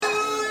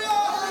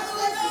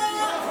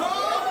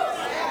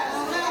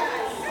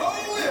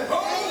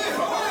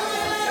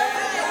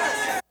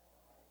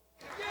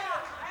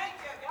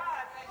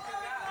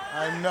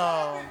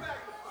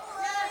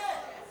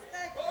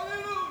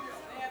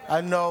I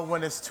know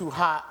when it's too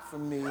hot for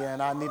me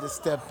and I need to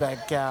step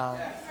back out.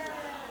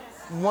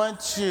 I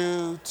want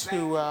you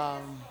to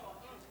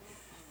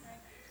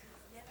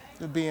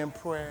be in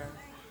prayer.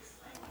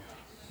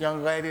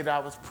 Young lady that I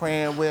was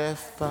praying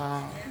with,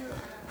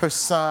 her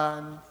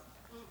son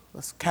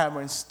was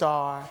Cameron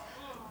Starr,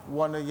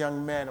 one of the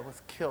young men that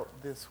was killed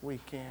this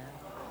weekend.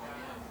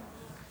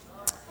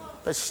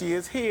 But she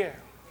is here.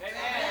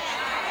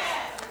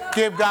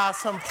 Give God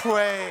some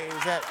praise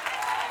that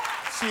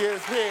she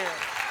is here.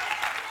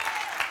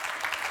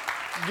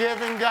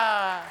 Giving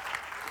God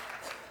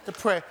the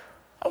praise.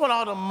 I want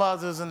all the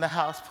mothers in the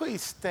house,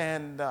 please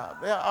stand up.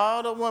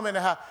 All the women in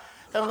the house.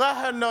 And let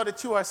her know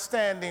that you are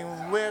standing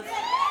with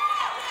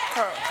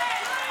her.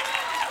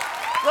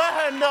 Let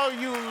her know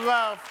you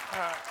love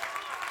her.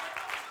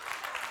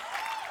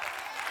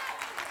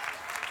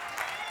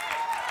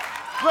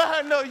 Let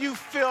her know you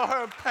feel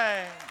her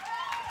pain.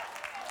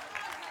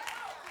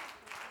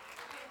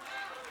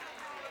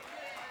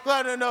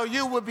 Let her know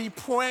you will be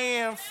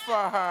praying for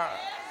her.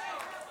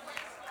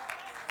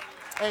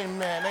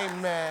 Amen,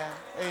 amen,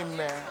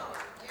 amen.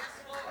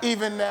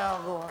 Even now,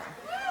 Lord,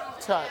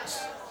 touch.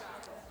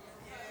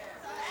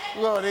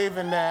 Lord,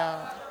 even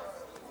now,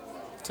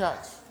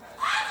 touch.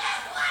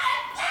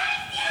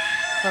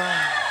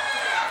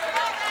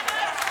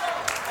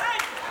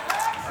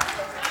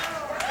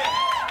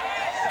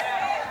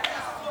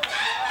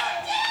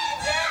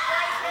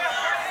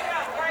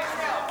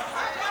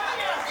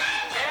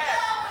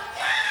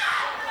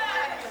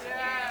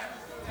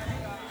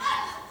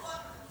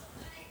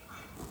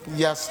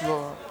 Yes,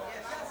 Lord.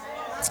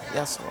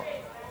 Yes, Lord.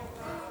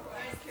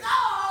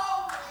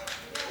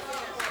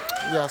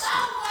 Yes,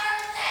 Lord.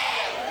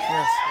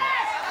 Yes, Lord.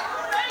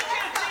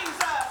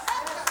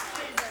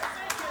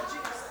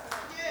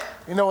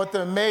 You know what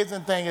the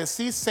amazing thing is?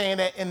 She's saying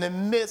that in the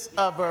midst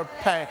of her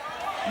pain.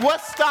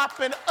 What's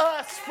stopping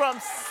us from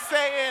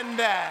saying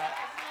that?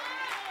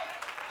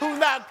 Who's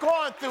not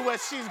going through what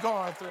she's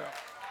going through?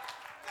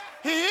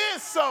 He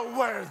is so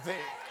worthy.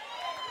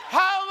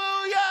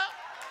 Hallelujah.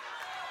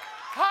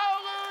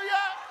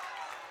 Hallelujah.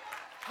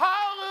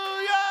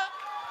 Hallelujah.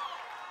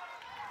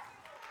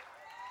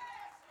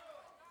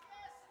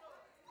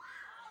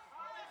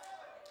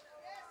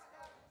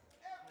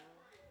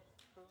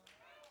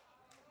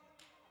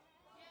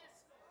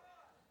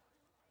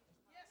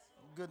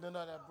 Good to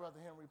know that Brother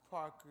Henry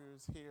Parker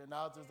is here and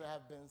others that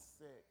have been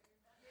sick.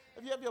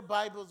 If you have your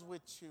Bibles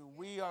with you,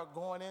 we are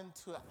going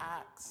into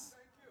Acts,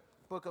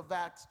 book of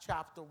Acts,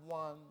 chapter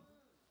 1.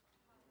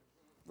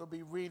 We'll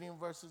be reading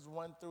verses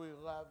 1 through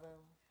 11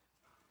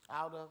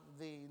 out of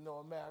the New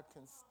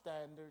American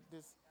Standard.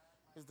 This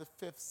is the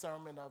fifth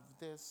sermon of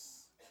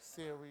this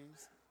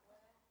series.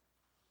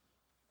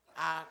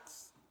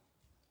 Acts,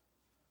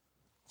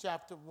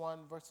 chapter 1,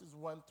 verses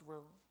 1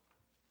 through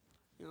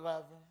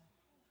 11.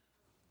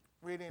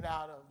 Reading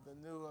out of the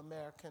New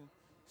American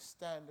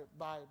Standard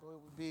Bible. It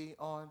will be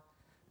on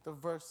the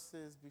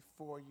verses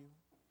before you.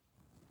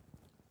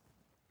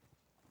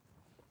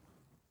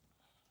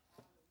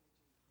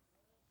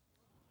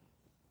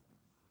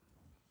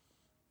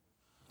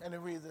 And it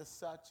reads as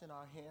such in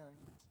our hearing.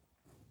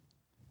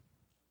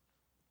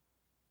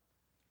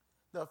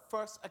 The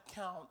first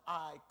account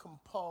I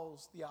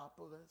composed,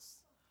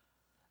 Theophilus,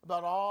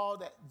 about all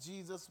that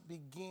Jesus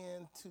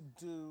began to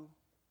do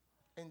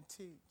and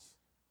teach,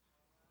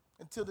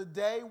 until the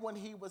day when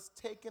he was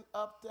taken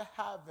up to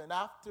heaven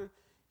after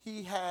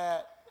he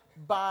had,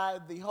 by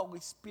the Holy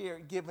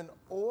Spirit, given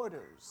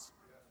orders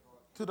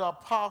to the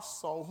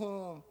apostle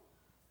whom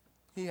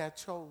he had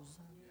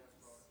chosen.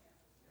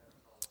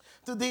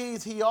 To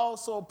these he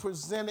also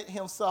presented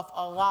himself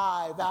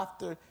alive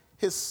after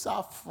his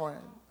suffering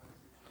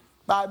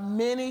by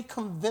many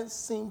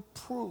convincing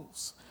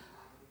proofs,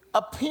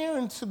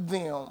 appearing to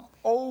them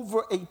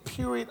over a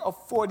period of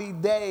 40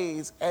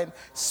 days and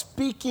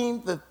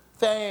speaking the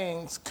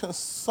things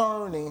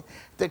concerning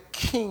the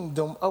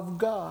kingdom of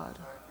God.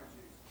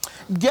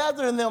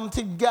 Gathering them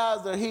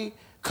together, he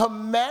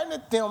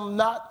commanded them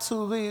not to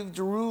leave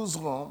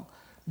Jerusalem,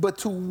 but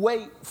to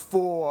wait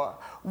for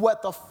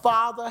what the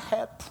Father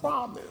had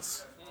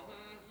promised,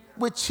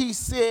 which he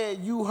said,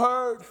 you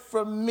heard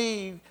from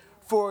me,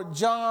 for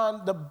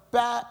John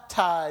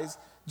baptized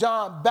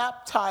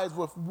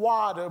with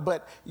water,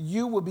 but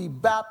you will be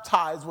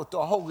baptized with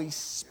the Holy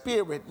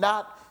Spirit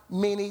not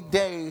many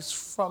days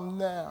from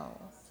now.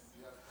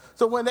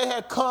 So when they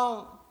had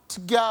come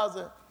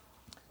together,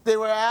 they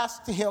were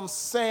asking him,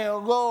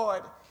 saying,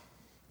 Lord,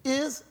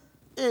 is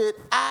it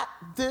at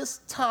this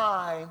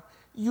time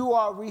you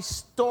are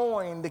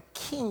restoring the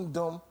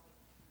kingdom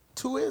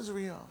to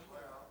Israel?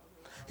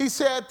 He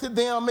said to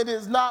them, it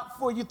is not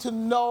for you to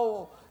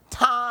know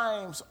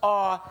times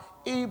or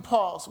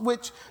epochs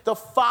which the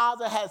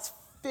Father has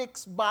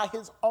fixed by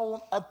his own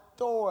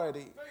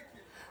authority,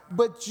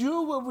 but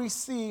you will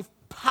receive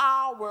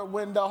power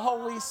when the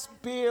Holy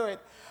Spirit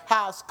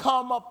has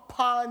come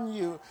upon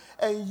you,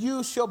 and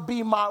you shall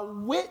be my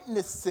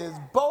witnesses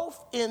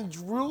both in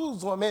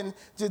Jerusalem and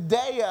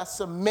Judea,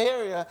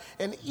 Samaria,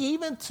 and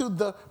even to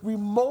the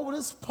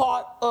remotest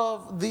part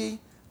of the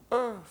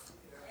earth.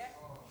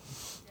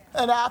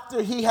 And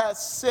after he had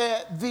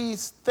said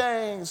these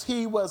things,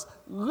 he was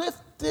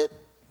lifted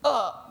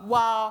up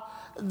while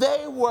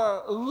they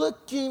were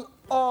looking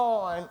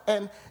on,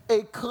 and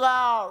a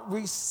cloud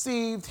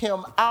received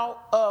him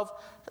out of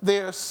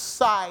their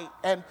sight.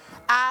 And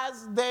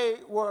as they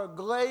were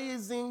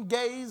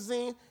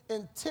gazing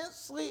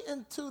intensely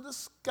into the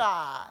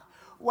sky,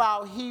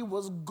 while he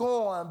was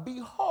gone,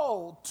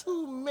 behold,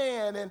 two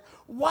men in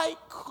white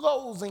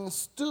clothing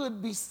stood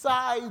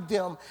beside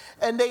them.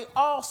 And they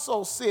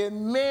also said,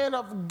 Men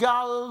of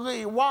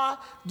Galilee, why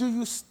do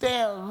you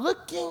stand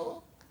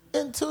looking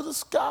into the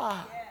sky?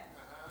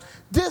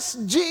 This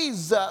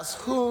Jesus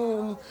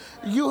whom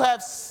you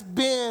have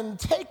been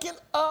taken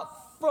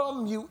up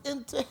from you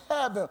into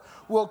heaven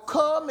will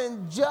come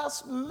in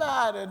just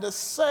matter the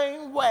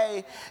same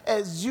way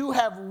as you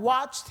have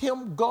watched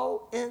him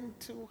go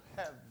into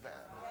heaven.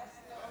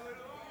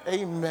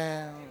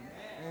 Amen.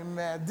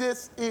 Amen.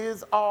 This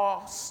is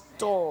our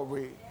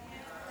story.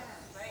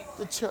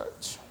 The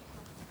church.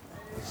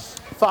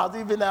 Father,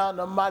 even now in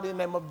the mighty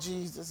name of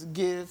Jesus,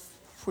 give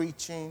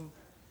preaching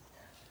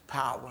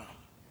power.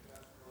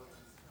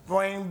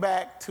 Bring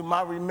back to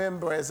my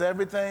remembrance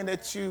everything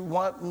that you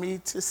want me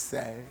to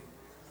say.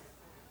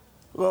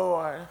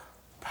 Lord,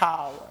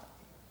 power.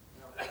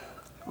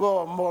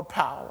 Lord, more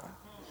power.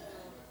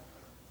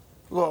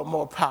 Lord,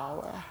 more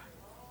power.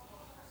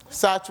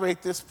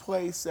 Saturate this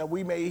place that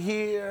we may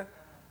hear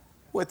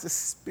what the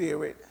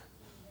Spirit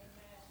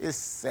is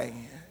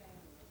saying.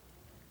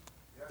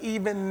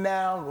 Even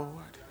now,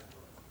 Lord.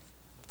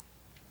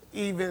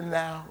 Even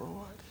now,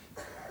 Lord.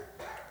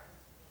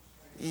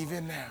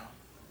 Even now.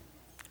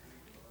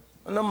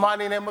 In the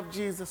mighty name of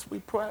Jesus, we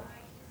pray.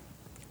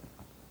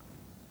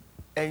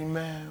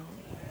 Amen.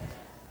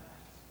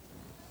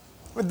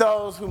 For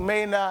those who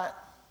may not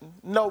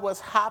know what's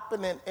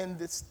happening in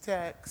this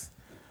text,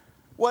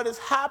 what is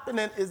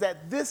happening is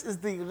that this is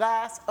the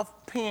last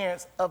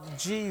appearance of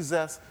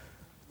Jesus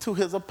to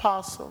his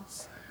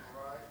apostles.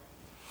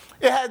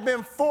 It has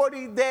been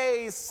 40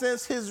 days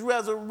since his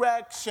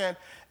resurrection,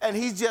 and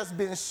he's just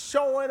been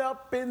showing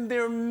up in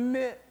their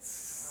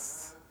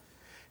midst.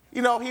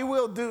 You know, he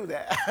will do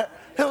that.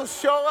 He'll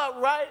show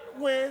up right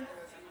when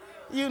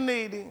you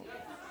need him.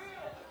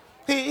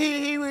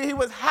 He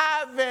was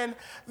having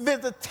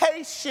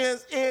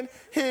visitations in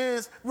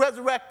his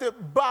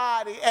resurrected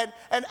body. And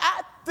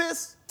at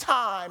this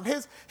time,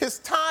 his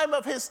time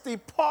of his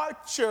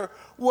departure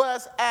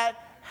was at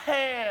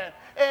hand.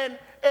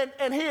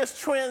 And he is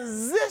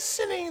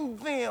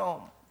transitioning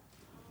them.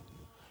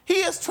 He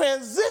is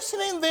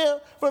transitioning them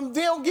from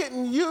them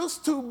getting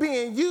used to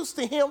being used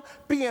to him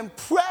being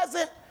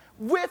present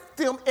with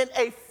them in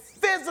a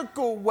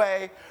physical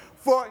way,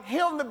 for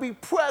him to be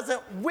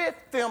present with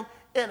them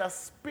in a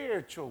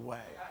spiritual way.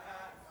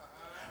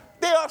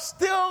 They are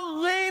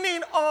still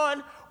leaning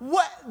on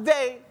what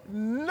they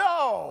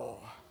know.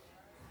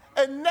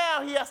 And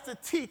now he has to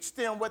teach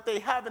them what they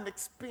haven't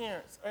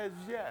experienced as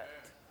yet.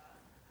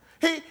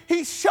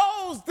 He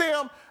shows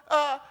them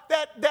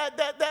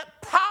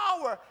that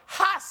power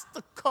has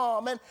to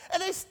come. And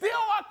they still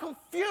are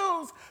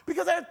confused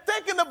because they're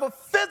thinking of a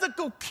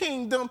physical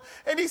kingdom.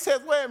 And he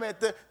says, wait a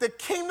minute, the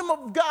kingdom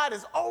of God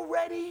is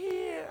already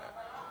here.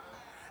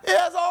 It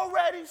has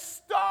already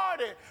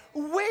started.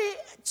 We,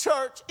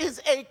 church, is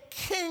a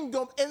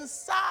kingdom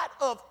inside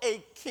of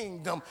a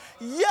kingdom.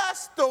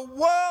 Yes, the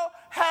world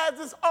has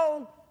its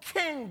own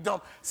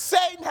kingdom.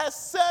 Satan has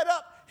set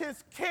up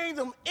his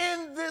kingdom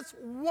in this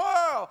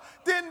world.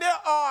 Then there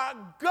are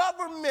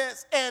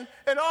governments and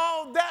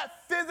all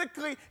that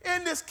physically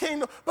in this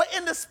kingdom. But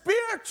in the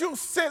spiritual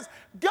sense,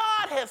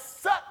 God has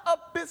set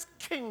up his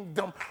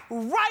kingdom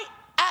right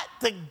at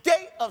the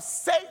gate of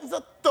Satan's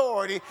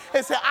authority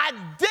and said, I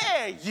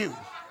dare you.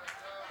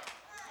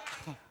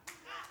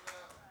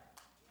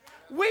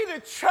 We, the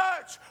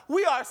church,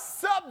 we are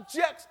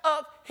subjects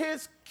of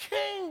his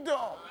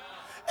kingdom.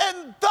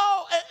 And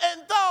though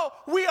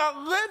we are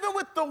living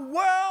with the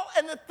world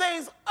and the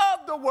things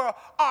of the world,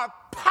 our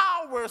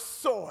power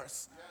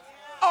source,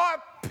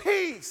 our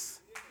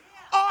peace,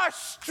 our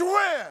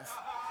strength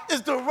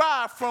is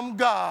derived from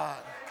God.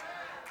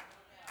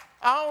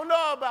 I don't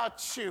know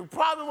about you.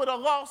 Probably would have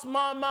lost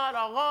my mind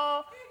a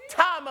long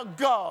time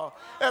ago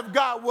if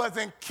God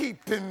wasn't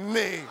keeping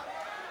me.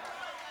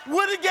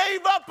 Would have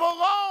gave up a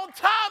long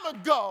time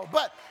ago.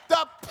 But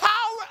the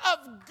power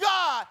of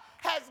God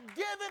has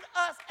given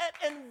us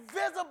an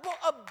invisible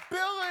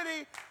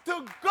ability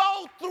to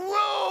go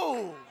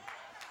through.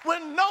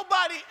 When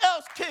nobody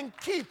else can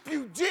keep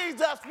you,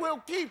 Jesus will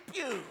keep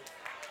you.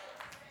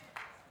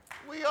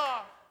 We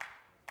are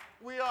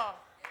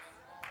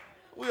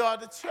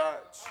the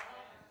church.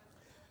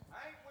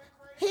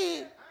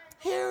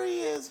 Here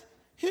he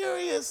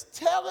is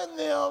telling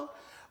them,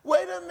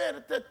 wait a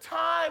minute, the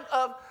time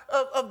of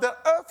the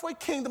earthly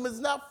kingdom is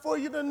not for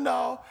you to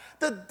know.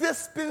 The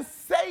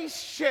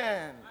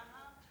dispensation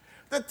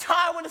The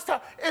time when it's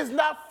time is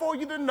not for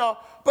you to know,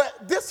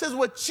 but this is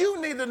what you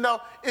need to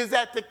know, is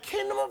that the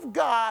kingdom of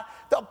God,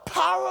 the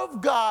power of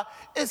God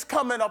is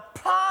coming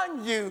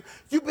upon you.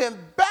 You've been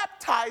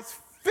baptized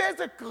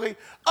physically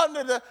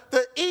under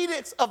the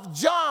edicts of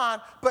John,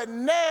 but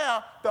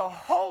now the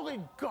Holy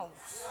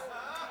Ghost.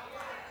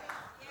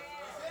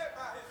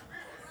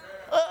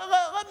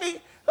 Let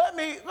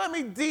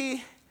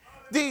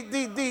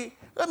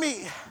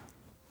me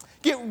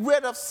get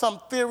rid of some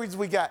theories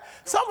we got.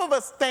 Some of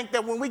us think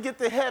that when we get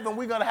to heaven,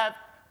 we're going to have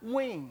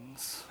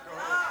wings.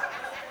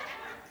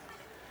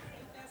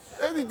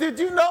 Did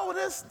you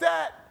notice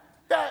that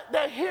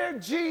here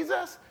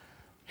Jesus,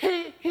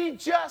 he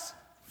just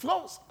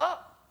floats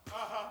up?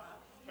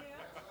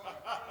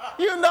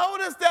 You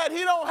notice that he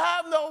don't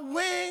have no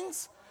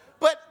wings,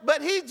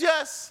 but he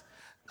just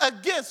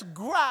against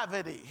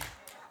gravity.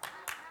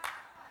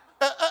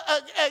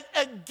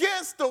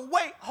 Against the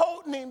weight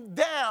holding him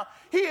down,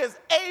 he is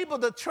able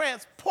to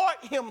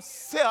transport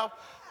himself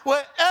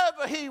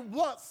wherever he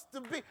wants to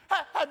be.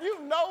 Have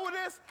you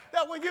noticed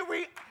that when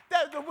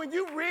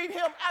you read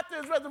him after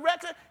his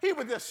resurrection, he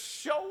would just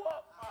show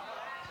up?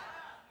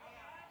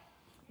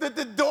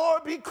 The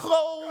door be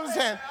closed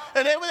and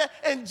everything,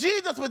 and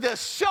Jesus would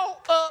just show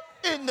up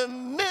in the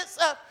midst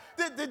of.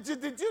 Did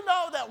you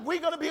know that we're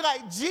going to be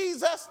like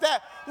Jesus,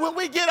 that when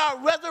we get our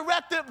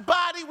resurrected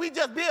body, we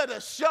just be able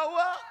to show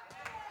up?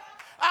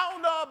 I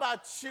don't know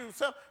about you.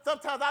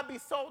 Sometimes I be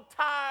so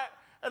tired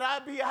and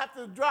I have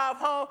to drive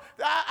home.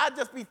 I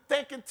just be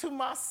thinking to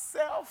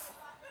myself.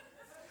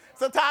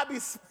 Sometimes I be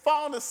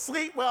falling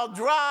asleep while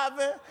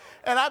driving,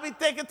 and I be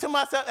thinking to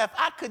myself, if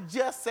I could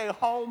just stay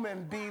home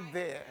and be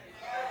there.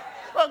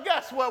 Well,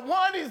 guess what?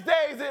 One of these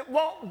days, it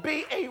won't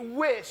be a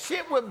wish.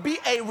 It would be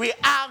a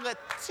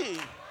reality.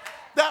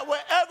 That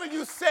wherever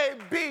you say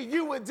be,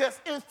 you would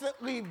just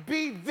instantly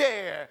be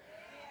there.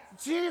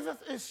 Jesus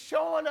is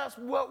showing us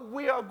what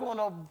we are going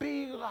to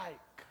be like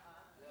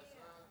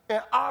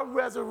in our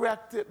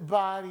resurrected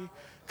body,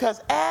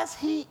 because as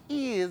he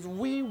is,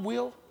 we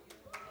will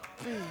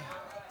be.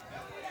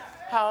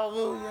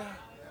 Hallelujah.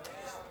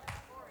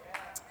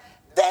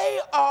 They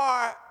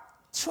are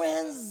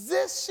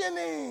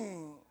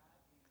transitioning.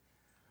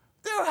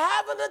 They're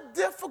having a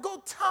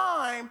difficult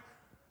time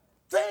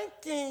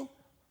thinking,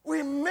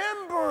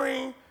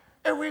 remembering,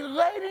 and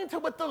relating to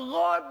what the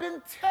Lord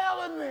been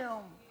telling them.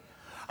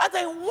 I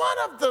think one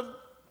of the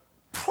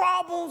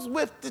problems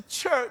with the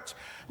church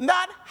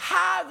not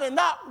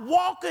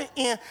walking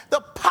in the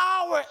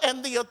power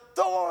and the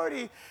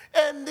authority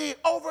and the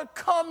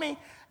overcoming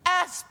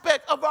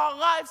aspect of our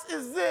lives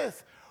is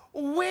this: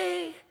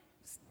 we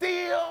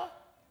still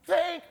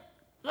think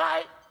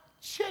like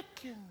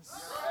chickens.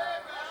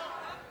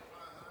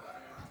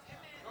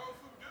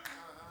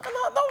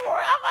 No, don't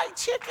worry, I like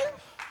chicken.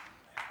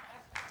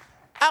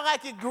 I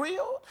like it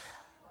grilled.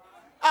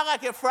 I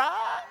like it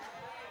fried.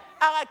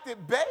 I like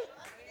it baked.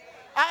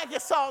 I like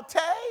it sauteed.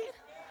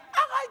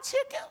 I like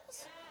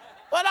chickens,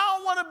 but I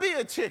don't want to be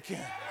a chicken.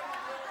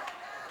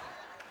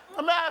 As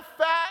a matter of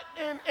fact,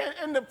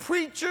 in the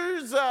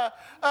preachers,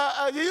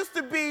 it used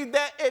to be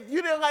that if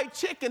you didn't like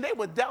chicken, they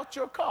would doubt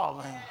your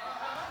calling.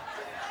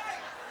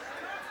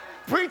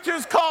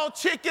 Preachers called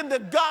chicken the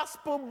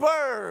gospel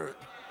bird.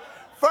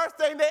 First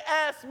thing they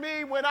asked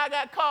me when I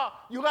got called,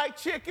 you like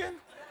chicken?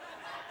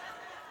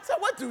 So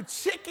what do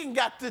chicken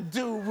got to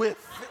do with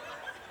it?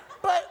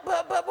 But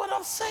what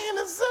I'm saying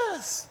is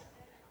this.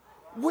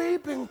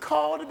 We've been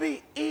called to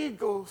be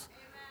eagles,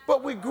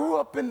 but we grew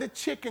up in the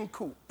chicken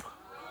coop.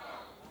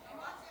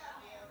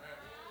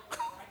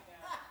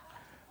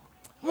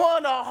 One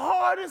of the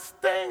hardest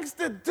things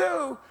to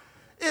do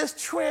is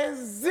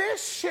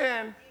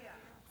transition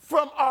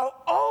from our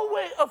old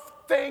way of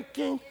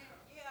thinking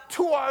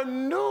to our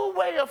new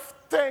way of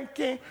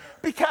thinking,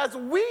 because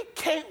we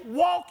can't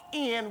walk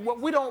in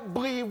what we don't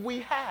believe we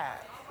have.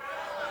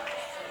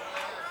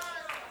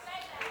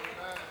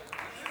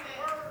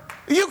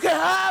 You can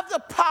have the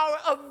power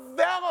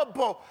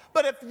available,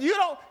 but if you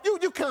don't,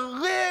 you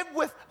can live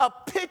with a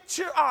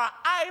picture or an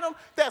item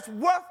that's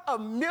worth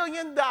 $1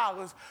 million.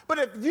 But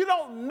if you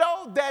don't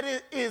know that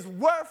it is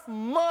worth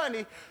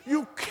money,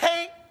 you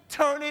can't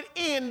turn it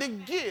in to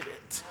get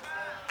it.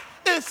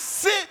 It's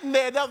sitting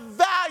there. The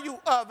value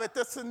of it,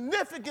 the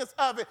significance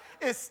of it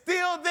is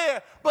still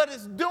there, but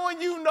it's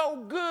doing you no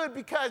good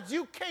because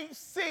you can't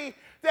see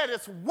that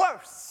it's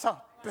worth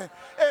something.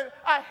 And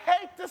I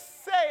hate to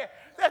say it,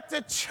 that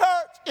the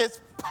church is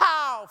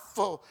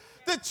powerful.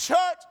 The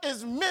church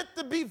is meant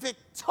to be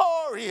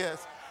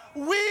victorious.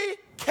 We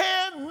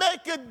can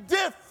make a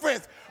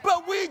difference,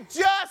 but we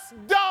just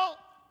don't.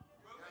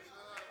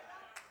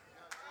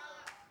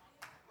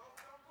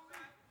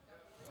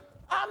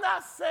 I'm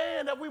not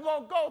saying that we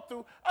won't go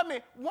through. I mean,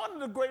 one of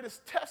the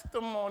greatest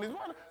testimonies,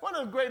 one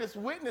of the greatest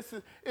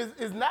witnesses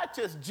is not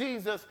just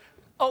Jesus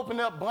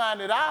opening up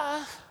blinded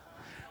eyes.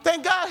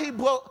 Thank God he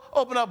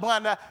opened up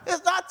blinded eyes.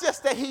 It's not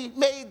just that he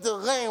made the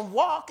lame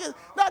walk. It's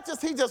not just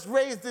he just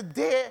raised the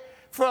dead.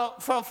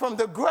 from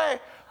the grave.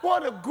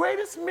 One of the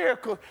greatest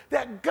miracles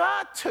that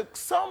God took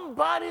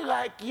somebody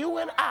like you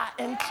and I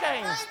and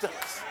changed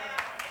us.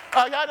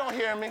 Oh, y'all don't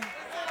hear me.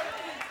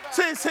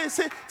 See,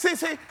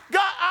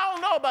 God, I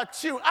don't know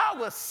about you. I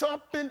was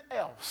something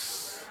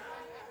else.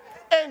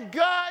 And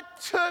God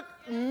took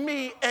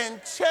me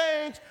and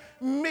changed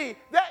me.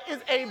 That is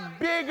a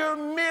bigger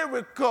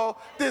miracle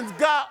than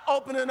God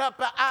opening up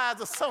the eyes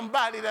of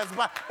somebody that's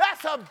blind.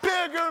 That's a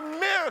bigger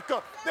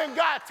miracle than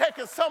God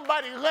taking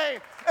somebody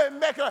lame and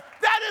making her.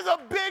 That is a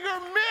bigger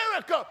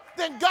miracle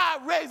than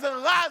God raising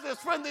Lazarus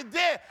from the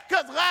dead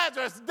because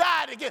Lazarus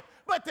died again.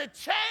 But the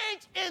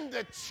change in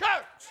the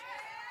church,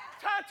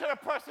 turn to the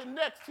person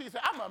next to you and say,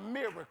 I'm a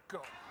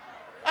miracle.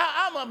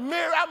 I'm a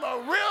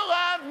real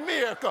live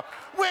miracle.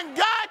 When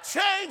God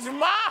changed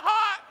my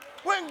heart,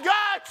 when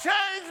God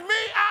changed me,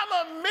 I'm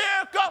a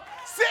miracle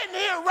sitting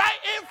here right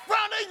in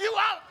front of you.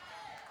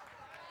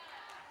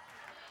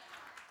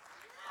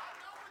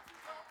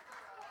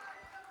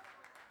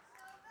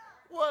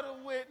 What a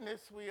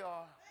witness we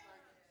are.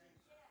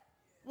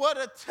 What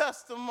a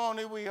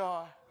testimony we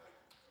are.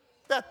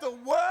 That the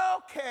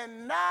world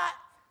cannot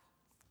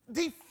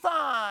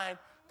define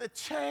the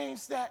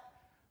change that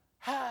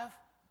have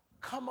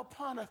come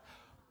upon us.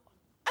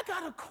 I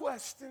got a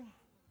question.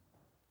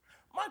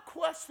 My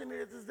question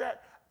is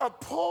that a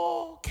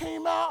poll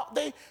came out.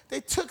 They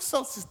took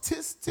some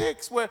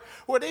statistics where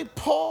they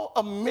poll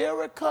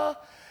America,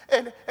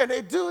 and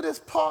they do this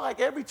poll like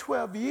every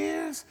 12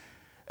 years,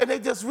 and they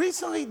just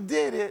recently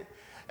did it.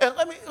 And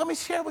let me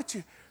share with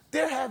you.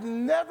 There have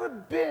never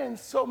been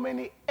so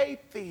many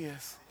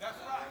atheists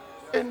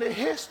in the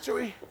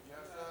history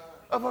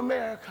of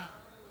America.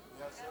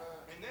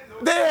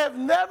 There have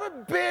never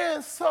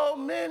been so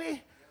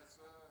many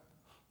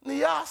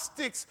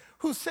Gnostics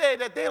who say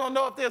that they don't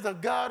know if there's a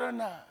God or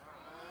not.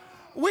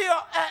 We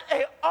are at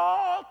an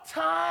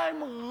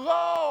all-time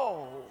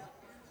low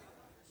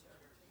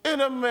in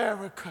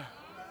America.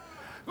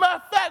 Matter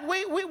of fact,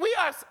 we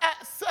are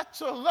at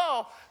such a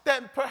low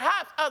that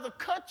perhaps other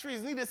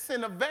countries need to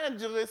send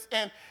evangelists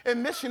and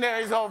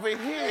missionaries over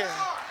here.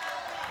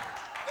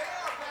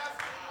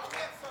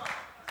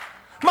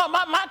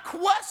 My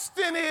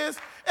question is,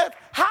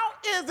 how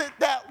is it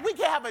that we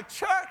can have a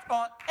church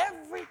on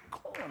every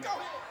corner?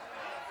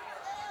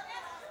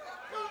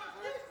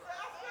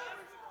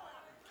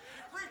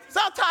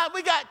 Sometimes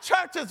we got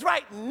churches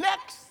right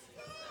next.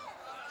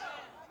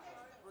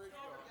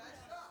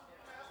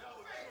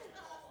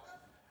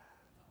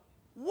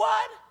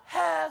 What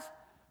has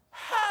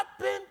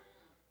happened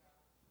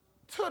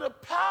to the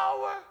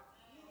power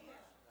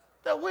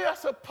that we are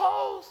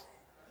supposed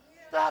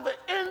to have an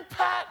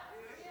impact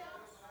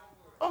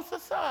on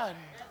society?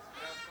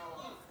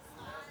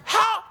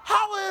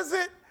 How is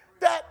it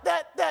that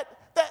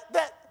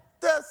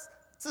the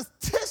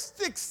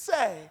statistics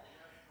say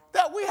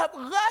that we have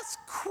less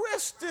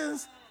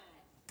Christians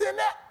than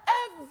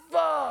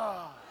ever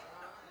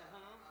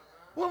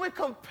when we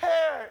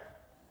compare it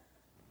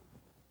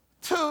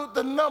to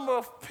the number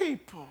of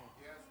people?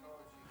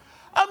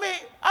 I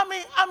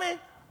mean,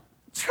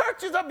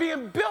 churches are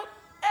being built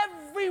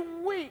every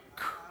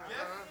week,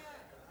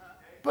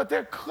 but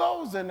they're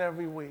closing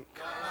every week.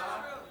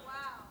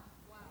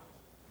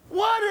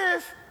 What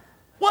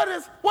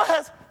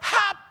has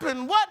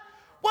happened?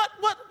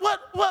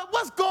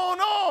 What's going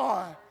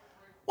on?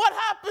 What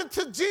happened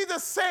to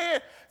Jesus saying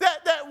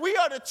that we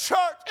are the church,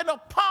 and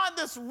upon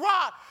this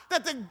rock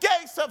that the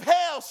gates of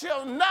hell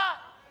shall not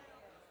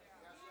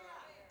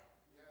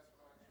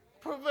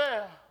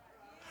prevail?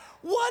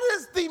 What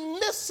is the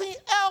missing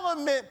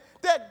element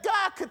that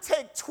God could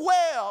take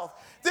 12,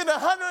 then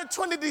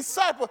 120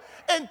 disciples,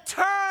 and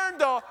turn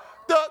the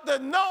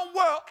known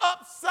world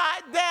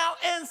upside down,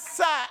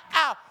 inside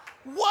out?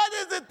 What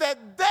is it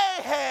that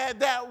they had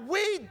that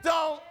we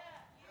don't?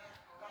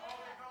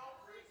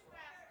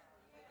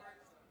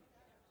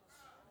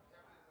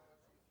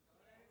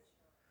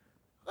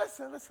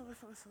 Listen.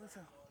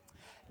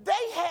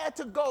 They had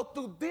to go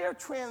through their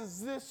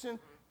transition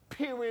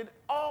period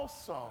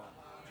also.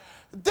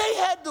 They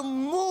had to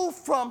move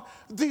from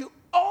the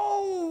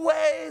old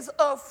ways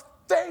of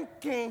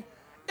thinking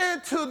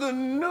into the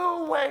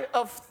new way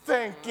of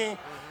thinking.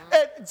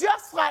 And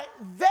just like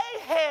they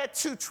had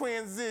to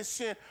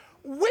transition,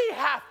 we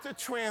have to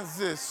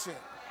transition.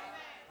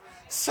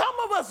 Some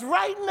of us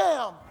right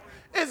now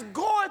is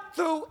going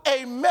through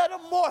a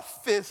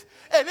metamorphosis,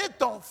 and it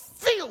don't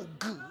feel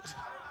good.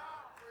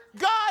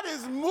 God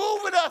is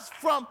moving us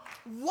from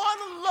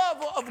one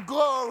level of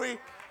glory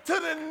to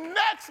the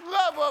next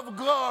level of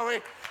glory.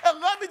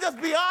 And let me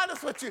just be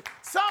honest with you.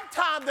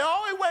 Sometimes the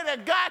only way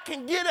that God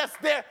can get us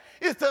there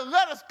is to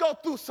let us go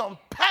through some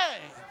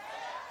pain.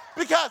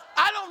 Because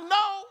I don't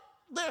know,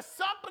 there's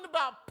something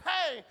about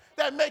pain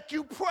that make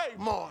you pray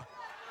more.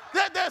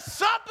 There's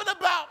something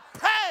about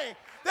pain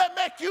that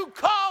make you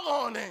call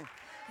on him.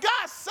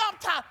 God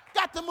sometimes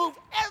got to move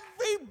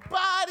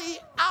everybody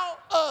out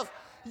of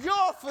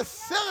your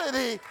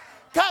facility,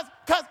 because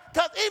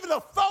even the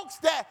folks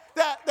that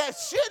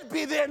should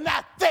be there,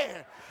 not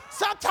there.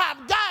 Sometimes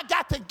God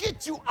got to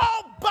get you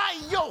all by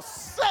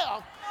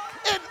yourself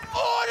in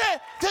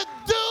order to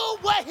do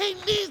what he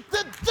needs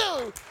to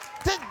do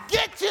to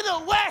get you to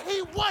where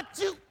he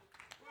wants you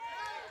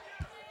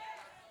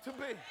to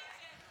be.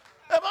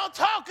 Am I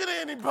talking to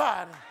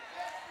anybody?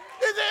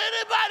 Is there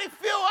anybody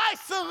feel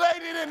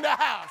isolated in the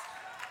house?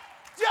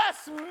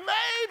 Just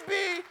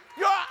maybe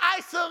your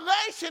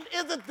isolation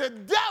isn't the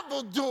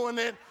devil doing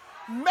it.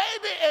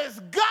 Maybe it's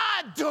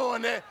God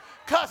doing it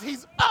because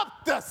he's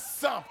up to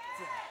something.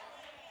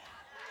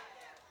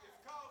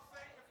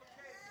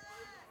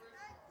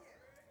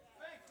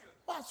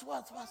 Watch.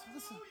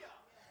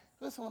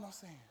 Listen what I'm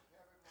saying.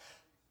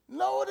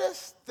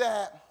 Notice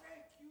that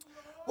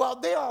while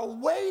they are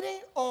waiting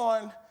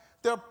on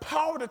their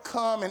power to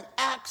come in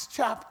Acts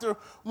chapter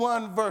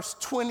 1, verse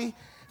 20,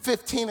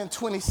 15, and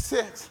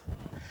 26,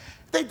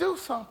 they do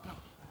something.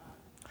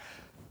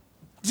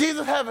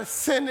 Jesus has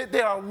ascended.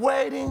 They are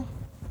waiting.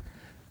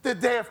 The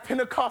day of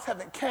Pentecost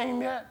hasn't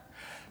came yet.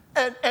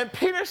 And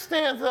Peter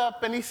stands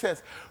up and he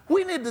says,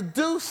 we need to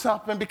do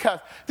something because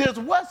there's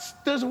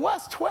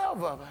what's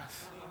 12 of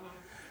us.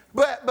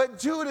 But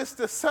Judas,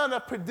 the son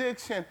of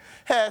perdition,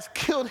 has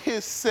killed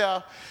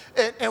himself,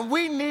 and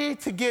we need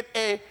to get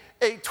a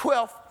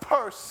 12th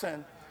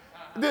person.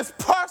 This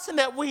person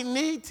that we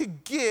need to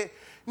get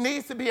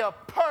needs to be a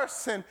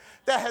person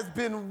that has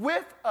been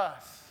with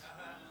us.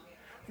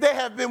 They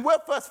have been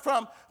with us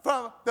from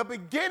the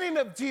beginning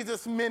of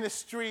Jesus'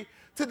 ministry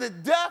to the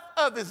death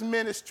of his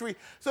ministry,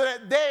 so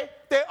that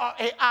they are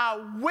an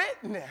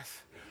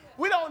eyewitness.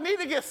 We don't need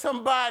to get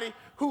somebody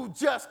who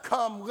just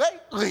come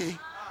lately,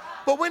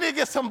 but we need to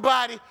get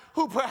somebody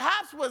who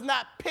perhaps was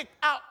not picked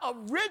out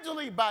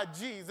originally by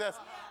Jesus,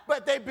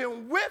 but they've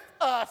been with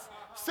us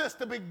since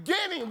the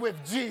beginning with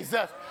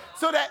Jesus,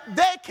 so that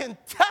they can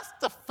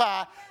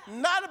testify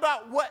not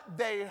about what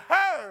they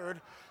heard,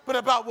 but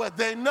about what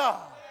they know.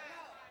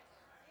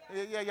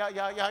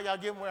 Y'all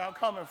getting where I'm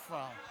coming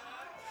from.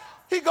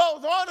 He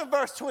goes on in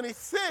verse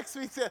 26.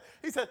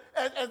 He said,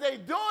 as they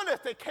doing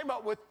this, they came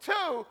up with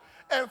two.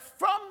 And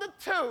from the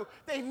two,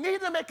 they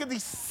need to make a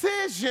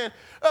decision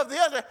of the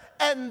other.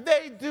 And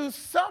they do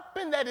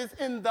something that is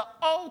in the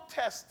Old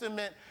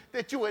Testament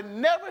that you would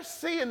never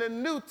see in the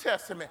New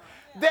Testament.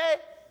 They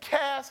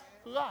cast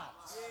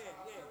lots.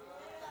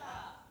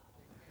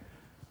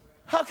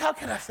 How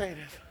can I say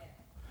this?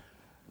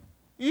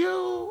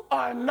 You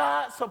are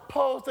not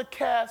supposed to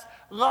cast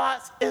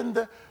lots in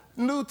the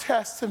New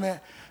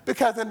Testament,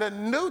 because in the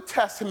New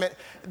Testament,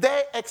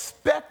 they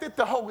expected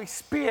the Holy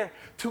Spirit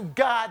to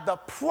guide the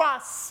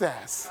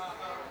process.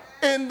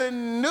 In the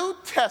New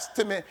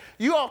Testament,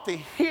 you ought to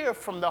hear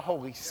from the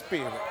Holy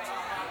Spirit.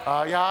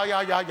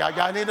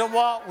 Y'all need to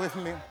walk with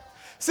me.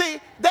 See,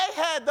 they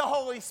had the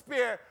Holy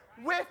Spirit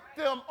with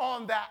them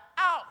on the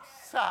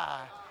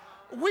outside.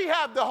 We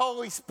have the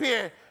Holy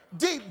Spirit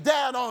deep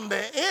down on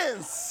the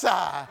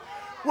inside,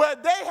 where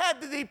they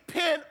had to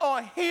depend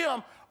on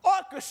him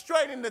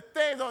orchestrating the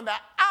things on the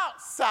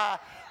outside.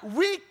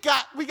 We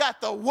got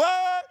the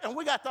Word and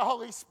we got the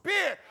Holy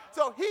Spirit.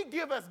 So he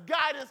give us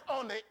guidance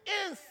on the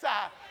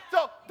inside.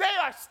 So they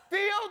are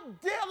still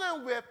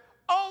dealing with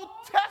Old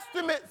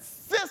Testament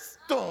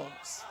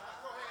systems.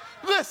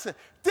 Listen,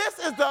 this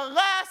is the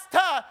last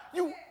time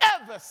you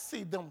ever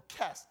see them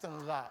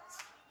casting lots.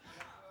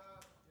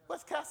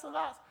 What's casting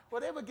lots?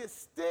 Well, they would get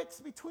sticks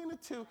between the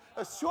two,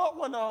 a short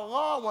one or a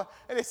long one,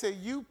 and they say,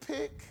 you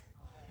pick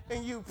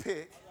and you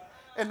pick.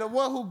 And the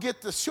one who gets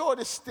the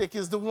shortest stick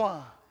is the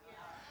one.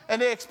 And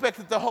they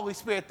expected the Holy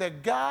Spirit to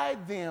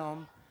guide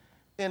them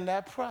in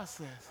that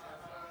process.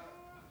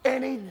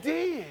 And he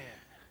did.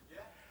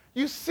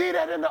 You see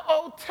that in the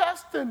Old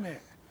Testament.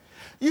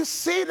 You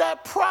see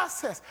that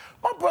process.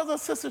 My brothers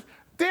and sisters,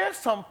 there's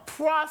some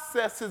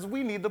processes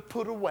we need to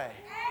put away.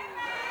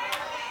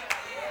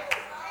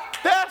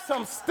 There's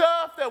some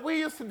stuff that we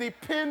used to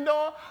depend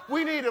on.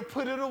 We need to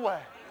put it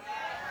away.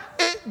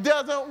 It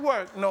doesn't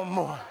work no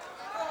more.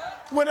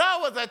 When I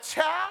was a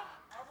child,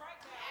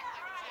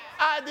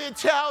 I did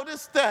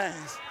childish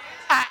things.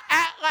 I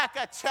act like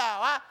a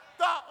child. I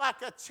thought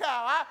like a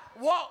child. I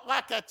walked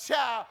like a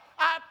child.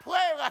 I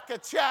played like a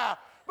child.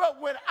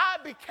 But when I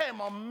became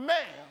a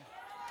man,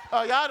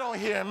 oh, y'all don't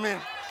hear me.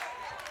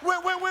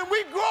 When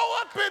we grow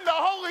up in the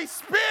Holy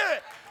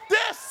Spirit,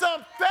 there's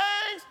some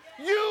things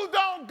you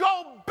don't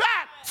go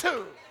back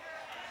to.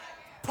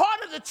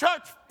 Part of the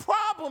church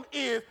problem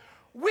is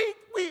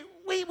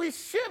we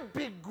should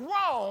be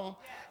grown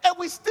and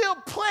we still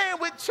playing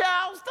with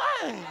child's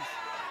things.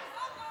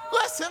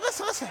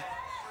 Listen.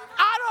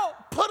 I don't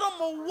put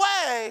them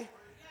away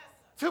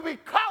to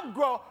become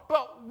grown,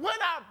 but when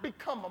I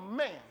become a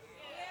man,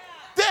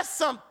 there's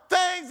some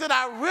things that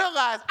I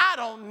realize I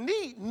don't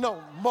need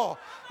no more.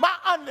 My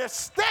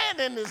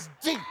understanding is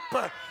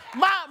deeper.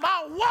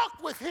 My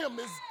walk with him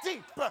is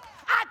deeper.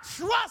 I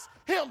trust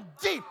him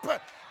deeper.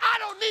 I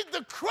don't need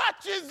the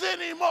crutches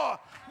anymore.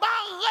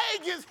 My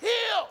leg is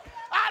healed.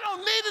 I don't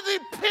need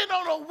to depend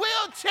on a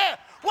wheelchair.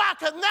 Why?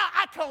 Because now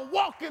I can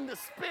walk in the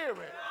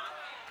Spirit.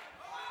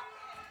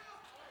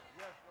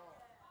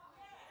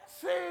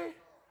 See,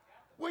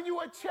 When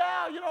you're a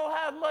child, you don't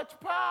have much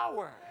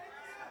power.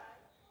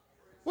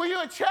 When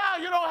you're a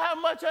child, you don't have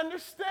much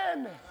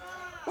understanding.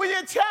 When you're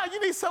a child, you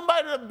need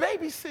somebody to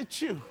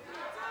babysit you.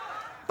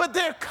 But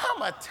there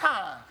come a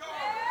time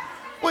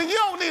when you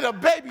don't need a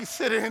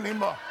babysitter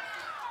anymore.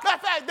 Matter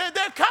of fact,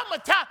 there come a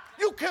time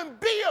you can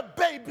be a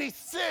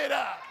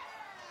babysitter.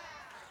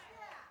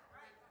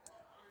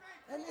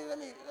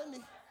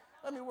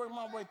 Let me work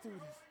my way through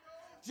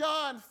this.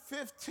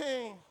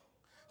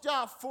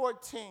 John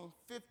 14,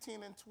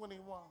 15 and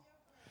 21.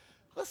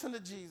 Listen to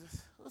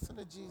Jesus. Listen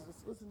to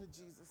Jesus. Listen to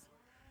Jesus.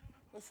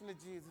 Listen to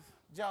Jesus.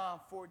 John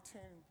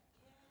 14,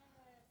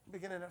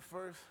 beginning at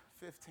verse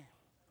 15.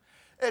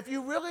 If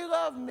you really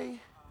love me,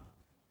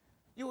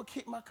 you will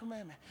keep my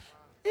commandment.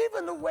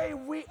 Even the way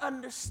we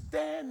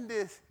understand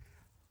this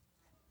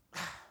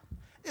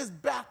is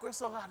backwards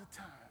a lot of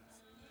times.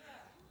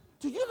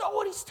 Do you know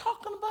what he's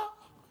talking about?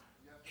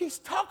 He's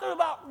talking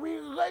about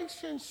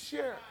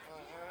relationship.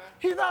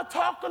 He's not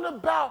talking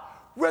about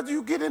whether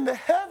you get into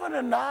heaven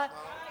or not.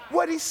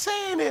 What he's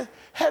saying is,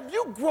 have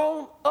you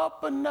grown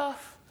up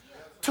enough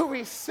to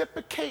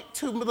reciprocate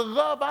to the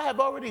love I have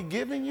already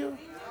given you?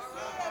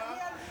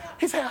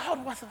 He said, hold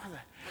on, what's that?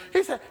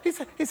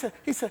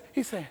 He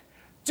said,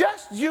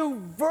 just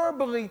you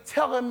verbally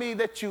telling me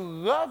that you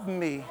love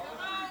me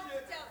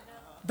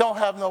don't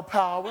have no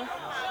power.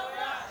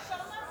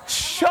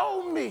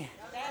 Show me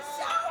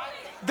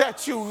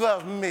that you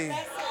love me.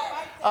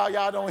 Oh,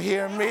 y'all don't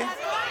hear me.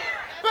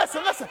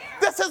 Listen,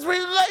 this is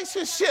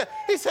relationship.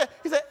 He said,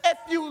 if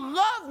you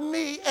love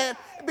me and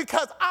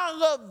because I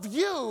love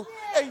you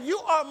and you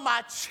are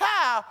my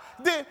child,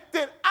 then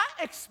I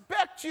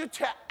expect you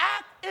to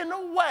act in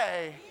a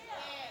way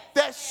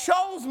that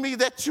shows me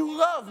that you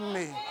love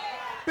me.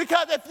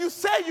 Because if you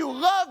say you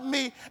love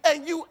me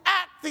and you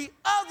act the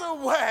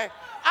other way,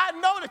 I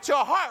know that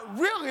your heart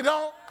really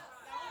don't.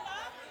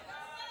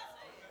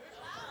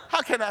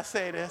 How can I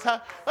say this?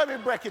 Let me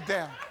break it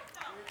down.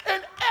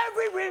 In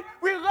every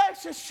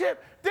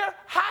relationship, there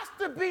has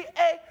to be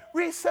a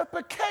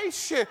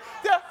reciprocation.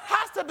 There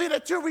has to be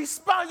that you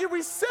respond, you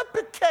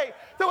reciprocate.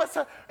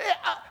 A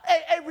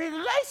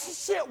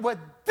relationship would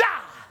die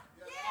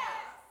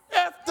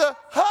if the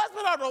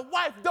husband or the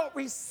wife don't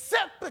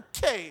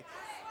reciprocate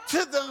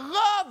to the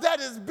love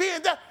that is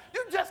being done.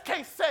 You just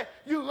can't say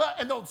you love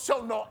and don't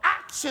show no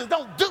actions.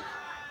 Don't do.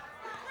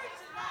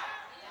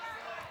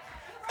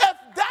 If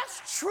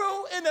that's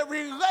true in a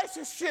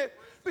relationship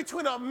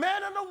between a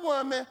man and a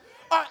woman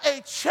or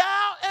a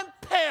child and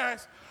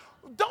parents,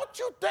 don't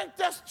you think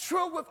that's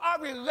true with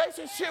our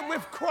relationship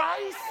with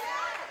Christ?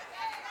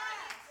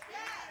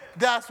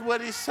 That's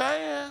what he's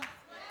saying.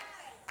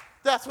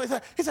 That's what he's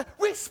saying. He said,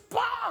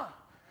 respond.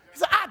 He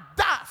said, I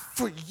died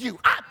for you.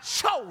 I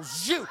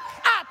chose you.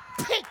 I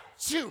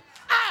picked you.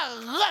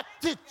 I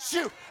elected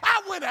you.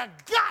 I went and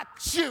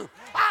got you.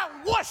 I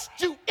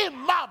washed you in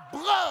my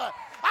blood.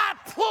 I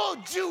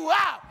pulled you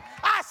out.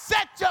 I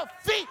set your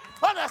feet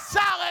on a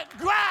solid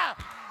ground.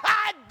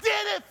 I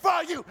did it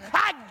for you.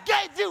 I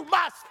gave you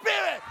my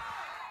spirit.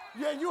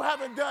 Yeah, you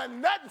haven't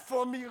done nothing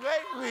for me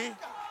lately.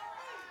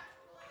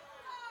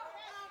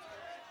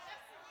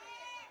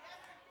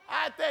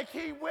 I think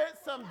he went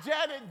some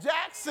Janet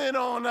Jackson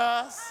on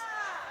us.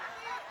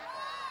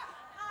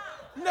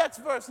 Next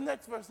verse. And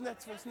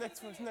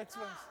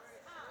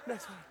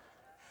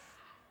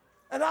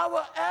I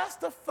will ask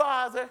the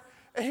Father,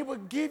 and he will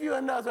give you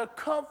another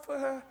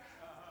comforter,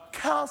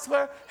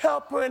 counselor,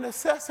 helper,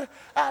 intercessor,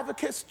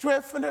 advocate,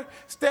 strengthener,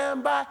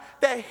 standby,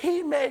 that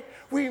he may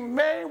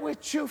remain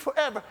with you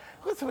forever.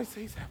 Listen what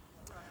he said.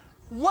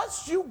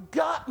 Once you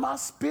got my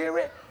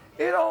spirit,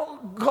 it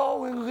don't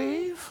go and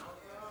leave.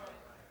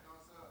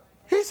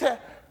 He said,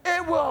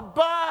 it will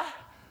abide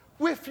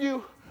with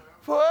you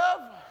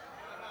forever.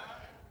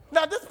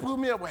 Now, this blew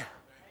me away.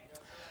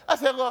 I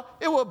said, Lord,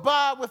 it will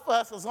abide with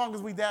us as long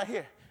as we're down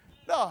here.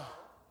 No,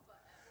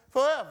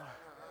 forever.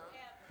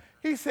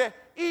 He said,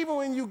 even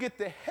when you get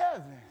to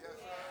heaven,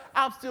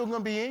 I'm still going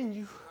to be in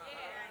you.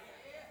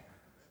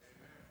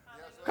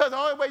 Because the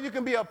only way you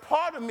can be a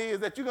part of me is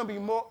that you're going to be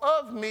more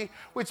of me,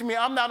 which means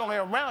I'm not only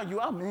around you,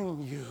 I'm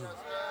in you.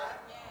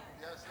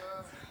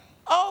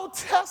 Old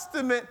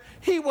Testament,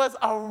 he was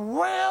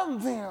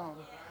around them.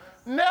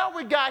 Now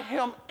we got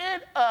him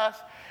in us,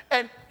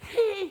 and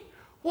he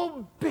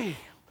will be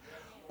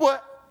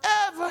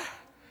whatever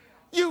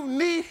you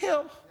need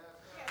him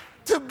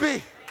to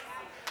be.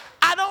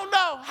 I don't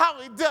know how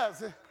he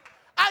does it.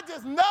 I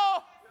just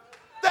know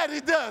that he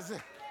does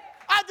it.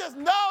 I just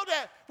know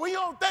that when you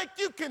don't think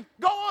you can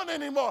go on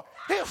anymore,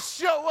 he'll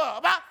show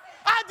up.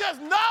 I just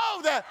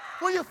know that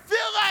when you feel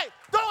like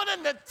throwing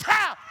in the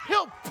towel,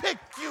 he'll pick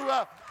you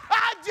up.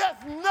 I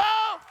just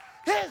know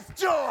his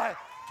joy,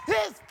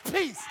 his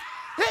peace,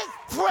 his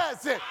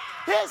presence,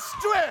 his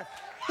strength,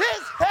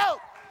 his help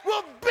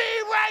will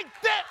be right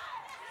there.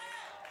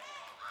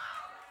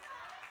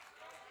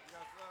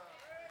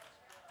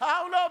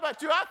 I don't know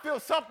about you. I feel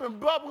something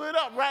bubbling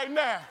up right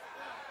now.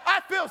 I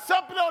feel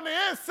something on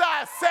the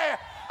inside saying,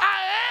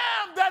 I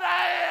am that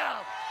I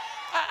am.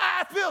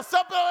 I feel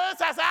something on the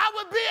inside. I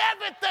would be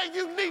everything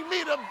you need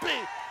me to be.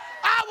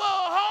 I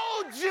will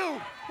hold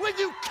you when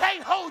you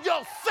can't hold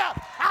yourself.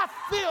 I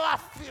feel.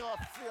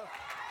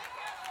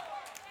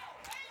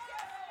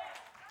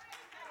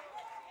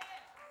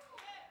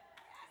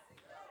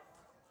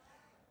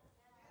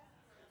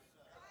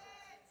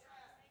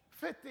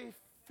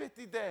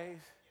 50 days.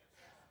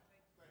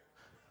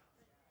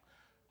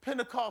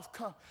 Pentecost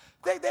come.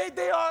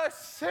 They are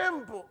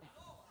assembled.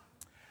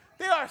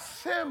 They are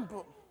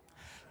assembled.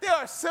 They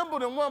are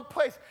assembled in one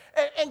place.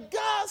 And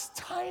God's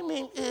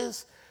timing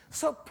is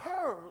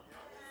superb.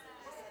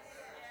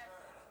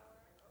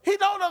 He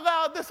don't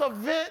allow this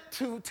event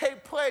to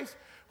take place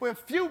when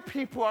few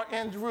people are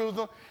in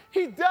Jerusalem.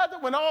 He does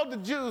it when all the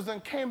Jews then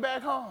came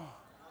back home.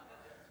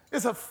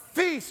 It's a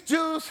feast,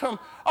 Jews from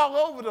all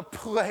over the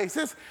place.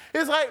 It's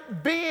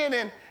like being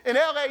in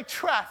LA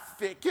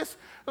traffic. It's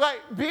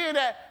like being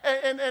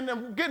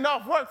and getting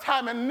off work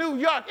time in New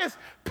York. It's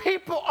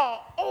people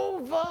all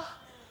over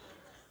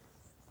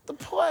the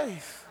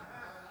place.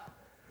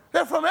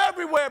 They're from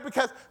everywhere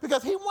because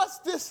he wants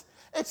this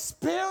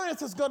experience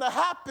that's going to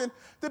happen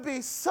to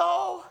be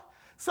so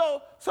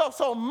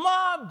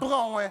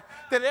mind-blowing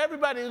that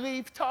everybody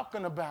leaves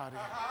talking about it.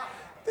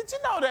 Did you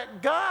know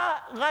that God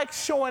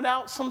likes showing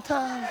out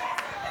sometimes?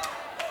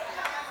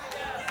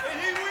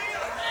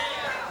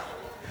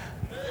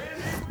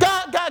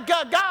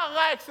 God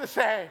likes to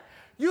say,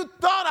 you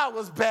thought I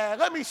was bad.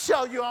 Let me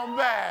show you I'm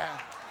bad.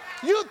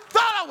 You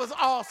thought I was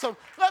awesome.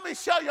 Let me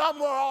show you I'm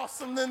more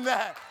awesome than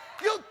that.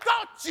 You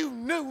thought you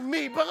knew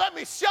me, but let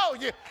me show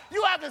you.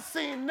 You haven't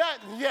seen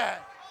nothing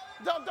yet.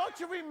 Don't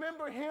you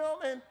remember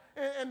him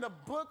in the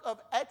book of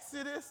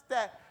Exodus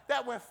that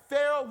when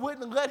Pharaoh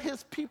wouldn't let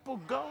his people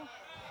go?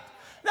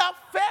 Now,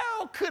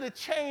 Pharaoh could have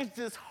changed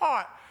his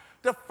heart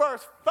the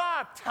first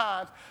 5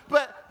 times,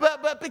 but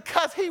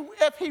because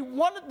if he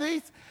wanted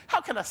these,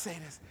 how can I say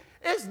this?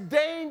 It's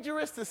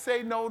dangerous to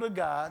say no to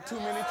God too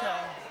many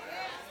times.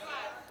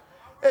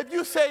 If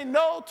you say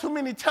no too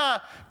many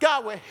times,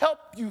 God will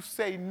help you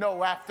say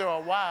no after a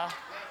while.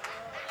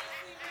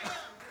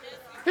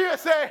 He'll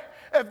say,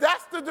 if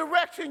that's the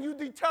direction you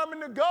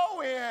determined to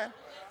go in,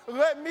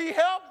 let me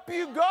help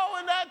you go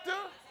in that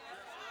too.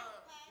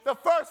 The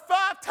first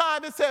 5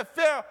 times it said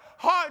Pharaoh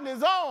hardened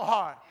his own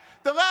heart.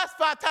 The last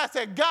 5 times it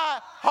said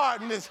God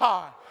hardened his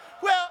heart.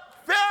 Well,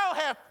 Pharaoh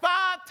had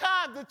 5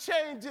 times to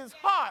change his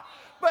heart.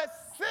 But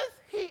since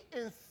he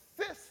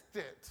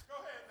insisted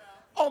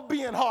on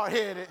being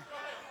hard-headed,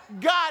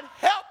 God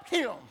helped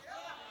him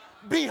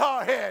be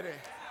hard-headed.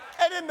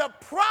 And in the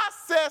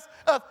process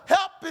of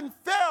helping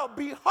Pharaoh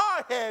be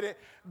hard-headed,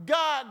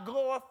 God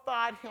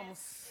glorified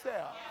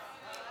himself.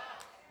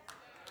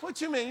 What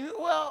you mean?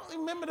 Well,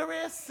 remember the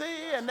Red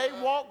Sea and they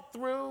walked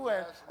through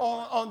and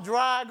on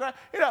dry ground?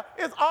 You know,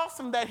 it's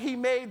awesome that he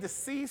made the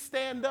sea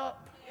stand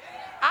up.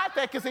 I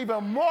think it's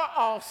even more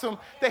awesome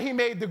that he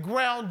made the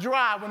ground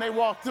dry when they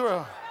walked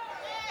through.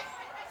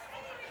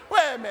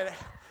 Wait a minute.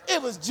 It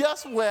was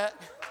just wet.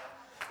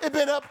 It'd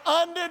been up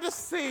under the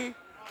sea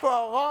for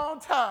a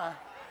long time.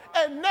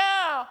 And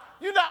now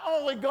you're not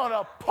only going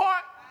to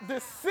part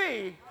the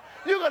sea,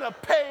 you're going to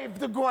pave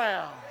the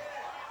ground.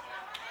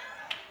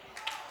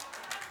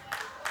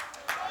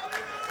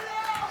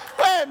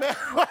 Wait a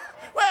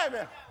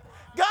minute.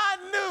 God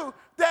knew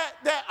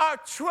that our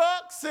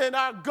trucks and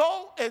our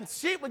goat and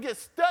sheep would get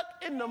stuck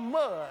in the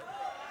mud.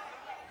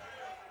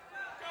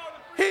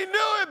 He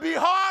knew it'd be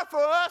hard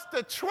for us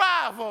to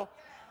travel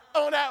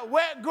on that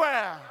wet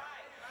ground.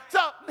 So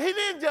he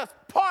didn't just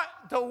part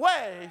the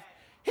way,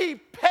 he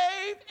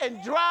paved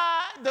and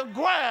dried the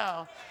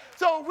ground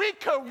so we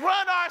could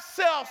run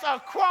ourselves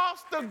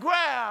across the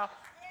ground.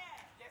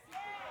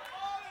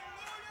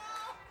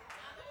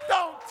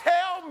 Don't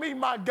tell me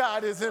my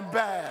God isn't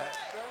bad.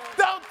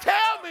 Don't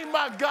tell me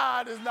my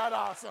God is not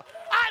awesome.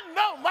 I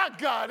know my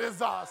God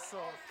is awesome.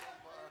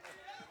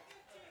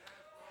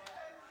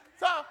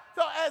 So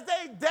as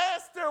they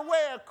danced their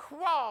way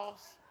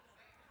across,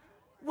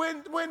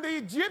 when the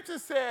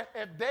Egyptians said,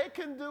 if they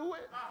can do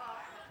it,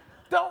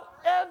 don't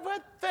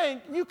ever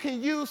think you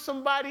can use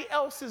somebody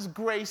else's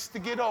grace to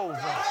get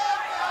over.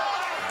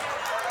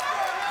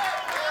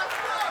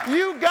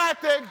 You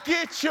got to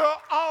get your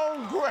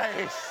own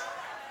grace.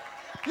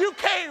 You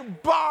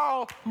can't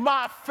borrow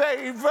my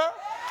favor.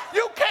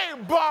 You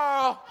can't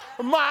borrow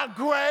my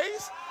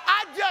grace.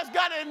 I just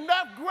got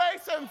enough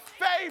grace and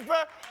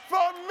favor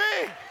for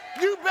me.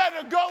 You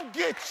better go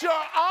get your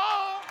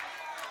own.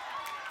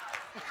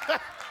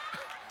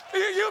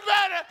 You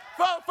better,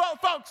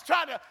 folks,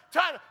 try to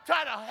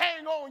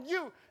hang on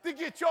you to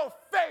get your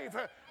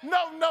favor.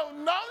 No.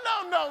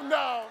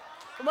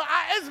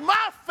 It's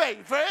my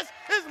favor.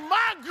 It's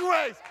my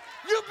grace.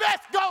 You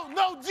best go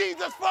know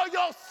Jesus for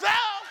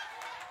yourself.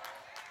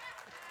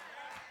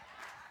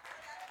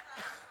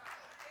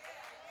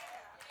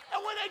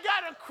 And when they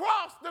got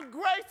across, the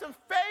grace and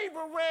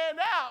favor ran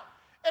out,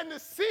 and the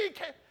sea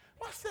came.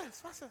 Watch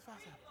this.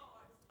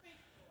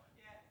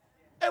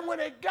 And when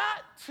they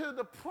got to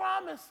the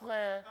promised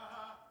land,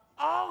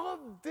 all of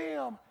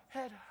them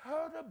had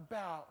heard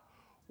about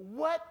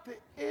what the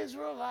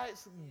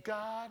Israelites'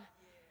 God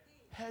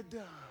had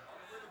done.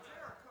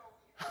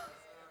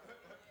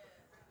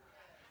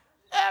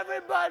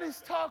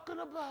 Everybody's talking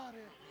about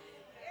it.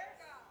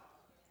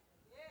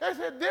 They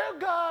said their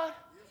God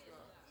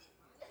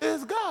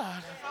is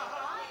God.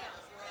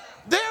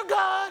 Their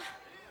God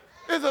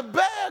is a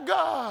bad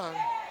God.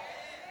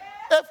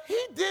 If he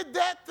did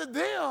that to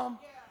them,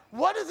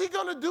 what is he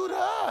going to do to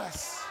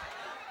us?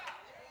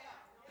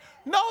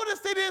 Notice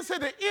they didn't say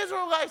the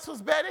Israelites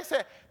was bad. They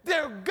said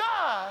their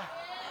God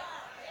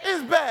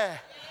is bad.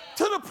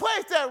 To the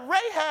place that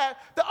Rahab,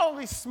 the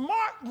only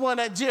smart one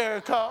at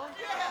Jericho,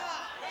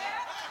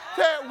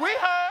 said, we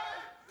heard,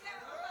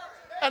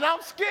 and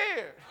I'm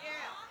scared.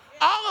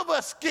 All of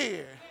us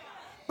scared.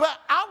 But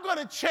I'm going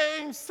to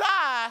change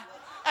side,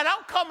 and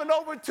I'm coming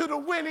over to the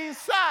winning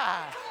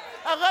side.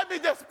 And let me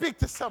just speak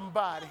to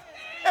somebody.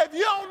 If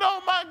you don't know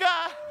my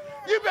God,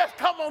 you best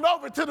come on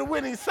over to the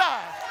winning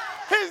side.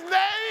 His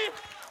name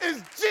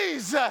is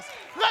Jesus.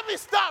 Let me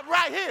stop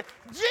right here.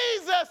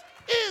 Jesus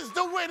is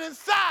the winning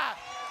side.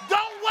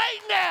 Don't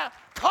wait now.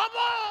 Come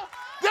on.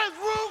 There's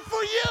room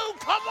for you.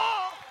 Come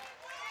on.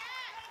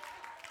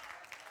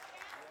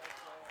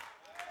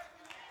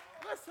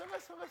 Listen.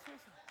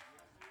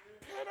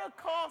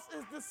 Pentecost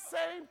is the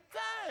same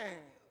thing.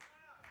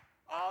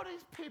 All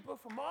these people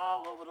from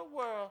all over the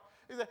world,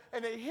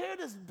 and they hear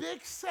this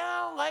big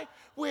sound like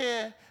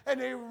wind, and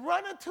they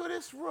run into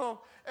this room,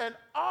 and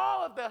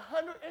all of the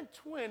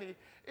 120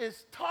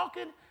 is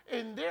talking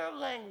in their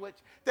language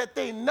that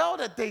they know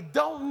that they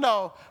don't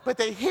know, but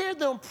they hear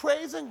them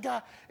praising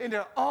God in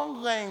their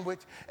own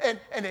language, and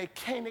they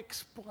can't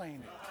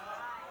explain it.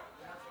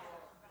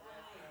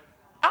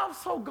 I'm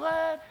so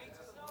glad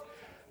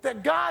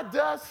that God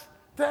does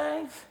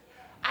things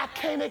I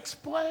can't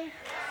explain.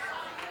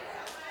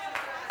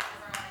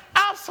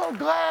 I'm so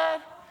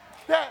glad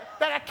that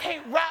I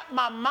can't wrap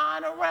my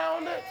mind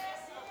around it.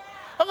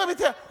 And let me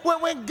tell you,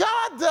 when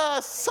God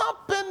does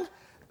something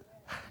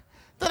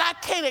that I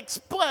can't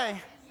explain,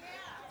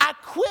 I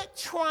quit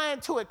trying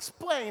to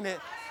explain it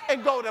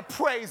and go to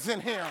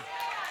praising him.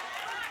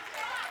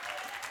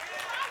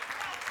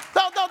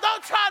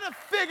 Don't try to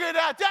figure it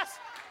out. Just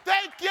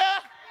thank you.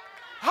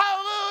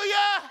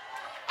 Hallelujah.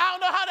 I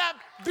don't know how that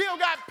bill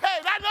got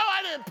paid. I know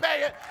I didn't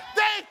pay it.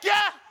 Thank you.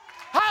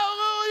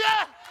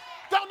 Hallelujah.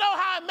 Don't know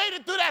how I made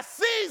it through that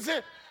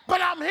season,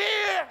 but I'm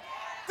here.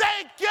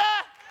 Thank you.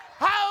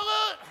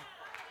 Hallelujah.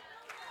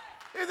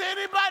 Is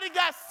anybody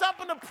got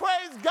something to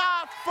praise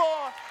God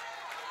for?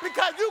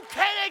 Because you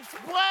can't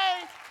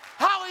explain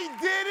how he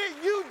did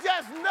it. You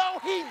just know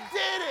he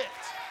did it.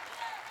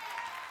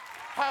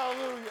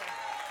 Hallelujah.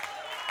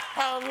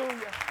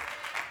 Hallelujah.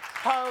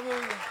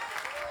 Hallelujah.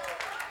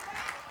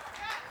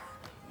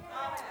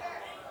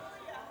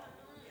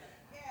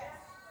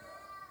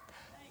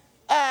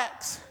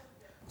 Acts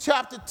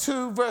chapter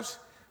 2, verse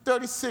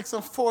 36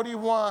 and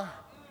 41.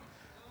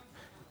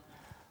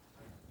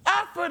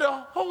 After the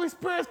Holy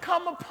Spirit has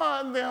come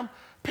upon them,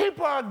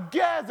 people are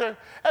gathered,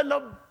 and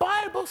the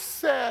Bible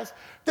says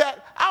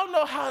that, I don't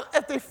know how,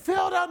 if they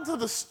fell out into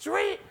the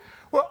street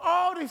where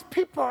all these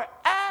people are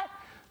at,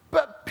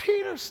 but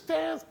Peter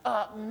stands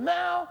up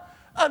now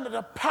under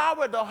the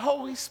power of the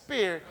Holy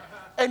Spirit,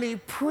 and he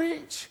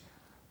preached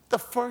the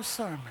first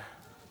sermon.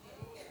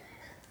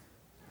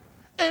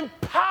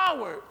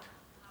 Empowered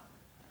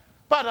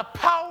by the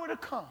power to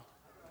come.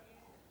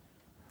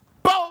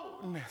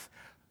 Boldness.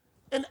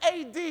 In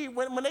AD,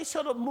 when they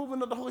showed up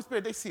moving of the Holy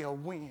Spirit, they see a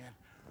wind.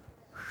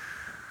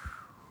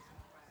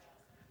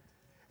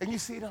 And you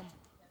see them.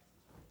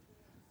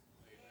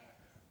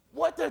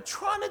 What they're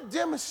trying to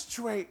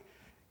demonstrate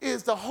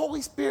is the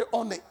Holy Spirit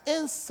on the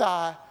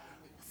inside,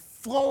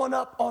 flowing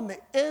up on the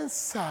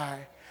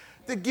inside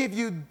to give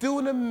you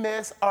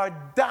dunamis or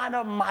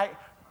dynamite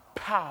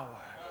power.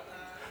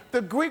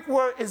 The Greek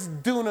word is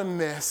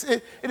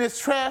dunamis. It is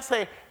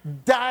translated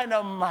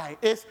dynamite.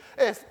 It's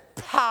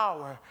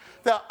power.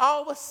 That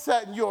all of a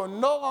sudden you're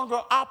no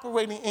longer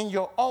operating in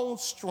your own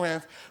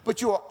strength,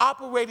 but you are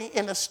operating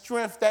in a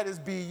strength that is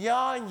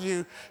beyond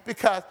you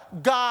because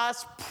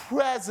God's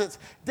presence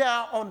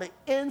down on the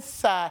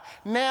inside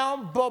now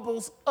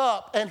bubbles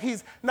up, and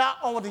he's not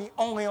only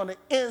on the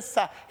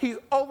inside, he's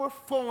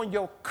overflowing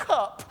your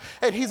cup,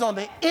 and he's on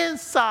the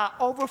inside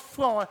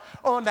overflowing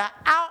on the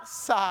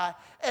outside,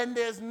 and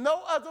there's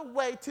no other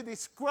way to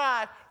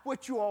describe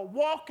what you are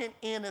walking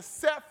in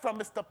except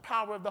from it's the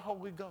power of the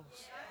Holy Ghost.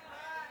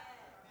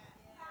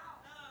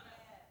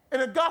 In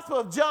the Gospel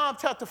of John,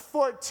 chapter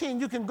 14,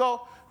 you can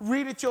go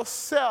read it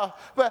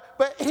yourself.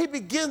 But he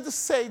begins to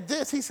say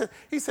this. He said,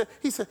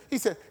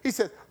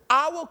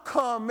 I will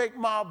come make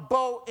my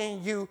abode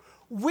in you.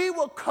 We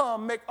will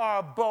come make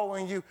our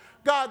abode in you.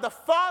 God, the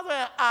Father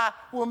and I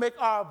will make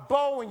our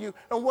abode in you.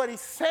 And what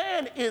he's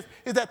saying is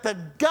that the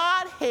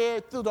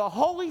Godhead through the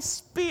Holy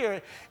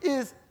Spirit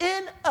is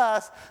in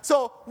us.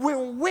 So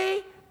when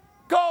we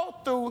go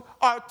through,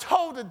 are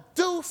told to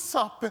do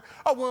something,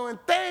 or when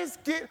things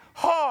get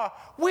hard,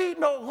 we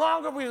no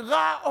longer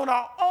rely on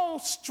our own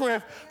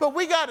strength, but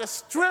we got a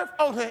strength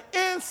on the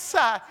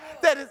inside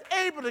that is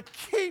able to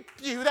keep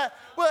you, that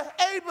will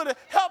able to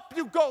help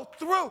you go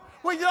through.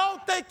 When you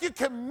don't think you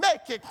can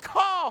make it,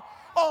 call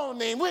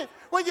on him.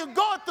 When you're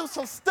going through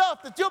some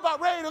stuff that you're about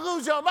ready to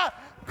lose your mind,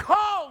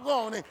 call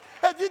on him.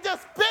 If you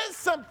just spend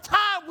some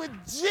time with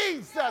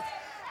Jesus,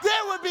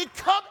 there will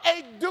become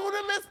a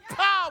dunamis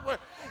power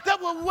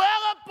that will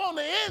well up on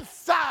the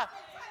inside.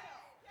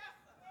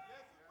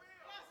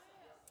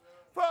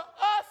 For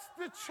us,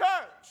 the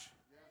church,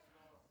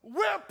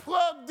 we're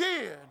plugged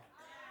in.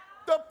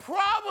 The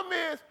problem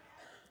is,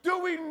 do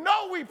we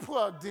know we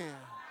plugged in?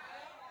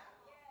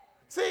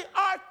 See,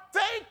 our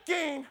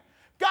thinking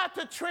got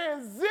to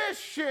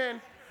transition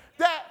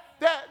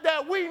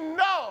that we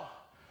know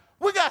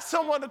we got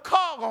someone to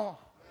call on.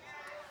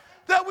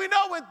 That we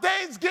know when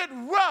things get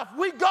rough,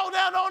 we go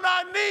down on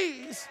our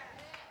knees.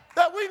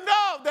 That we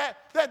know that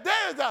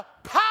there is a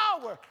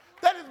power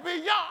that is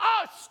beyond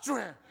our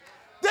strength.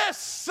 There's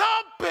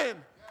something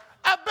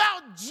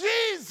about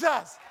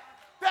Jesus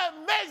that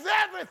makes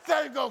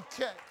everything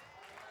okay.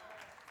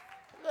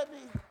 Let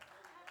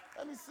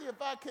me see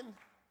if I can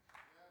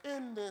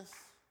end this,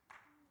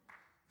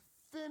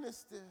 finish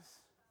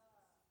this.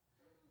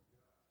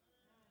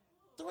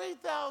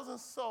 3,000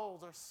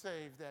 souls are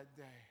saved that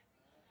day.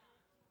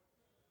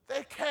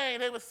 They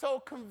came, they were so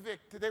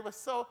convicted, they were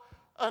so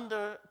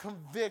under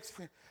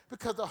conviction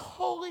because the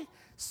Holy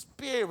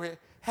Spirit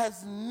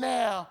has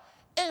now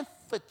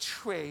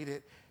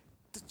infiltrated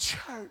the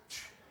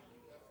church.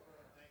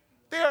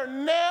 They are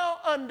now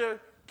under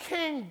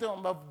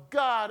kingdom of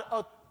God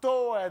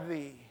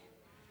authority.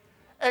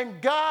 And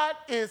God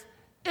is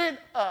in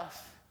us.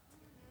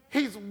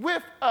 He's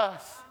with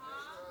us.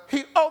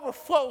 He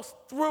overflows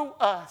through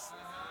us.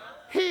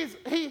 He's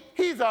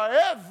our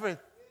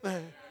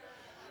everything.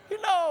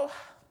 You know,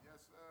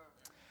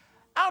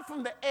 I'm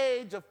from the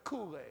age of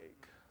Kool-Aid.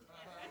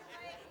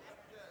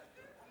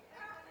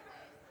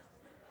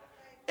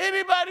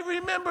 Anybody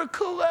remember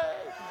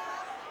Kool-Aid?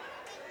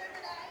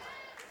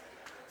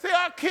 See,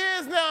 our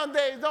kids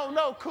nowadays don't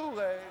know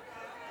Kool-Aid.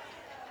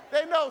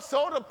 They know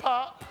soda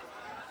pop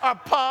or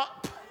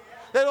pop.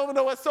 They don't even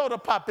know what soda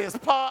pop is,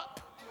 pop.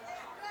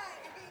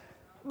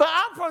 But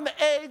I'm from the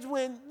age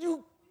when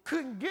you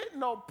couldn't get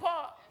no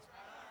pop.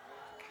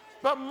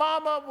 But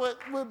mama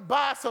would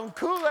buy some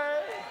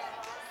Kool-Aid.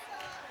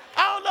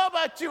 I don't know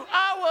about you.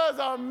 I was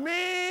a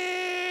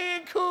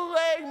mean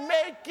Kool-Aid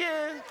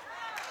making.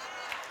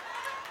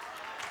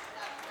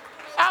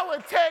 I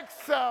would take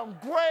some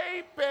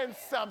grape and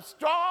some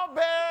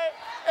strawberry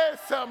and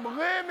some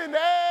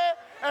lemonade,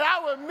 and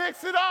I would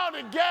mix it all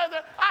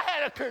together. I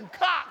had a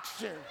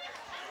concoction.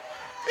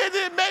 Maybe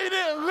it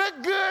didn't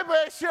look good,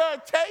 but it sure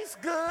tastes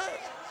good.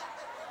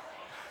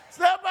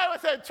 So everybody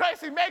would say,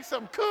 Tracy, make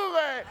some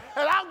Kool-Aid,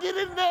 and I'll get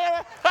in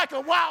there like a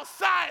wild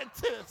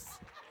scientist.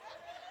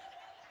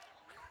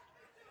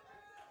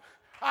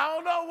 I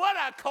don't know what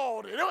I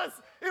called it.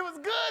 It was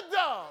good,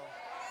 though.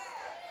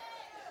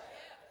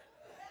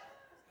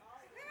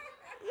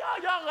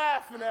 Y'all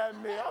laughing at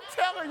me. I'm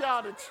telling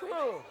y'all the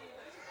truth.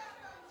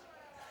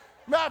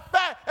 Matter of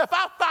fact, if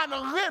I find a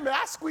lemon,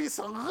 I squeeze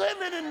some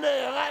lemon in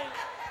there. Right?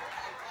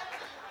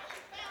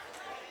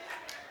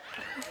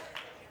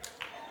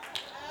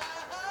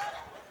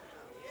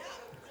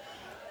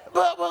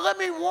 But let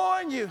me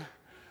warn you,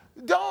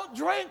 don't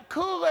drink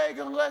Kool-Aid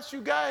unless you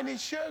got any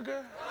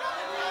sugar.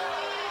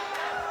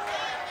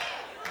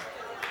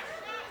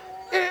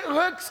 It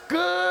looks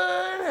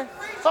good,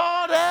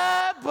 all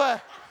that,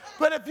 but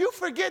if you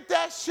forget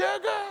that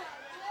sugar,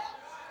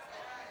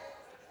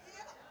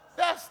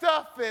 that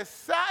stuff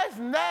is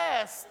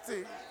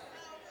nasty.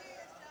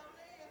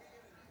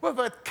 With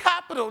a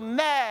capital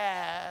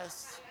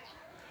NAS.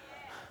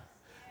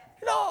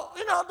 You know,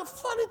 the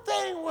funny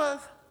thing was,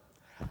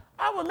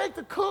 I would make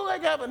the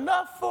Kool-Aid have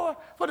enough for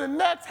the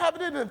next, have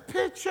it in a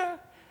pitcher,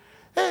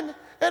 and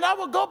I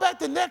would go back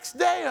the next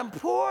day and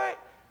pour it,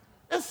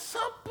 and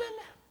something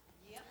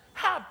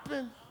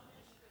happened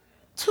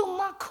to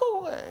my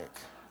Kool-Aid.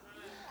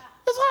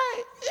 It's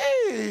like,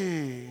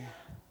 hey,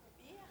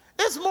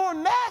 it's more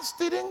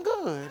nasty than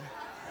good.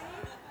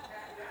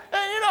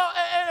 And you know,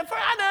 and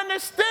I didn't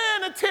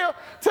understand until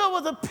it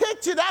was a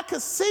picture that I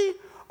could see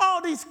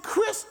all these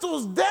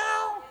crystals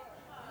down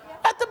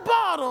at the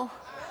bottom.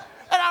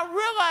 And I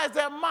realized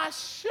that my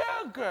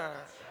sugar,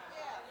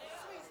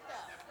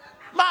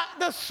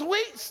 the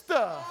sweet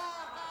stuff,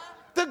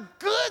 the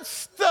good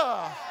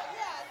stuff,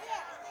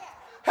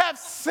 have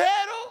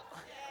settled.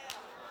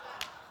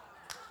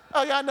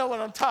 Oh, y'all know what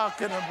I'm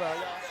talking about,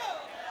 y'all.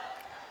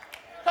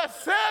 Have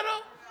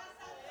settled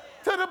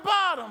to the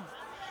bottom.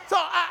 So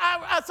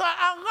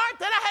I learned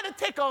that I had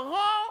to take a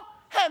long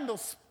handle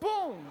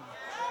spoon.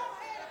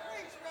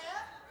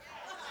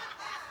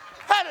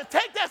 Had to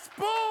take that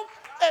spoon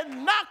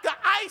and knock the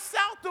ice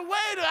out the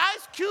way, the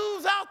ice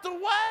cubes out the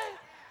way,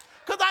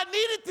 because I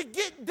needed to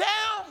get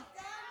down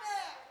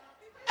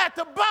at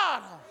the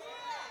bottom.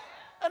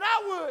 And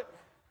I would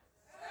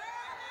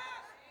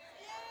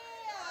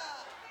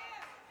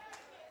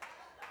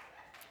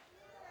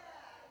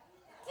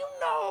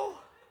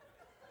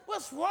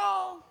what's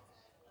wrong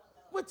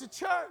with the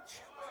church?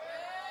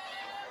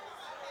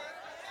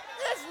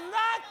 It's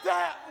not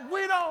that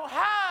we don't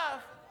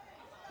have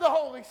the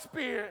Holy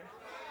Spirit,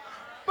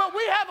 but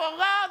we have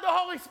allowed the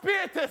Holy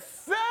Spirit to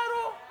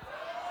settle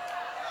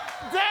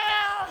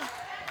down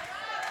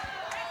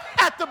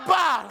at the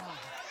bottom.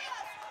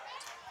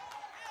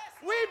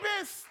 We've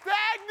been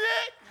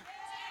stagnant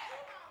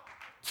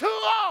too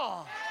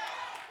long,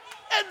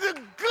 and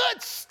the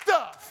good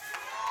stuff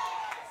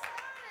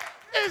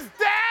is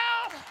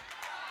down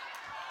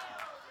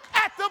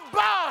at the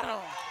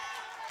bottom.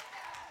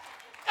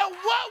 And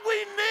what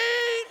we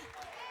need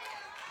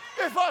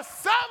is for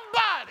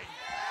somebody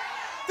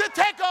to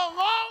take a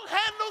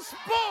long-handled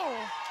spoon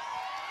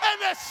and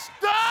to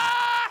stir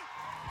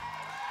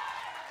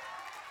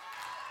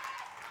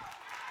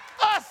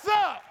us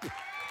up.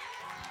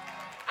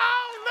 I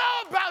don't know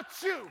about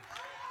you,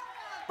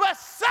 but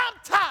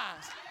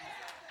sometimes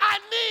I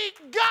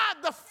need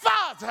God the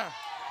Father,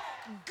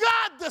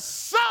 God the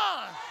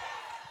Son,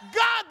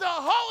 God the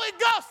Holy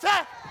Ghost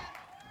to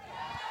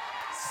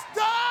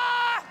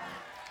stir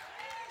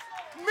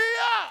me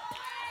up.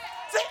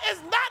 See,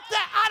 it's not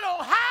that I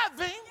don't have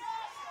him.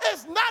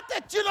 It's not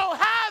that you don't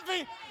have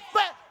him,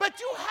 but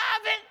you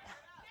haven't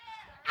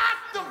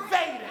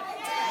activated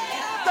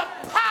the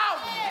power.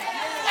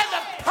 And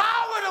the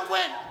power that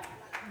went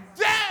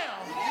down,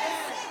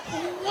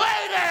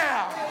 way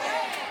down,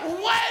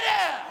 way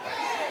down.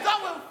 So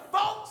when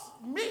folks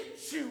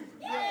meet you,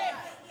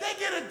 they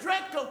get a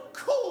drink of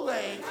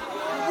Kool-Aid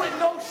with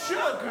no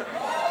sugar.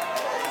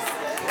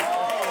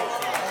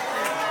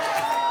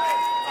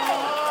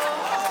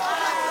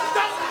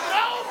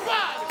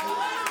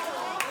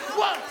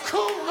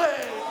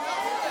 Kool-Aid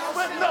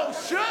with no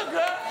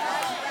sugar.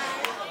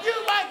 You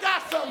might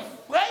got some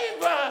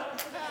flavor,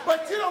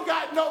 but you don't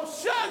got no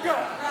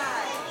sugar.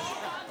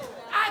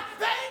 I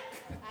think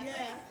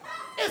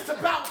it's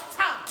about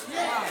time.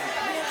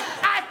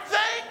 I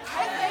think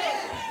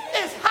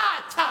it's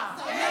high time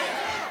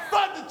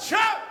for the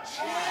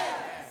church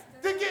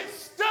to get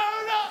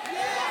stirred up,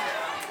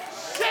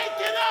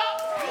 shaken up,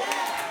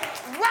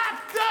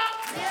 wrapped up,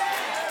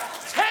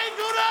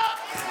 tangled up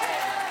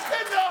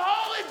in the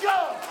Holy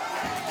Ghost.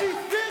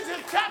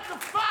 Ephesians chapter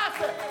 5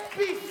 says,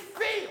 be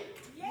filled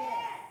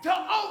to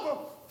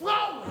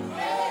overflowing.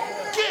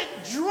 Get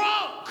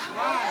drunk,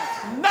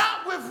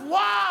 not with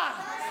wine,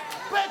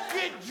 but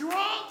get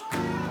drunk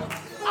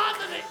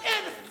under the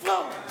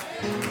influence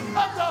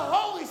of the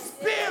Holy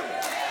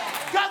Spirit.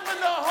 Because when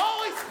the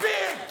Holy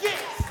Spirit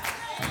gets,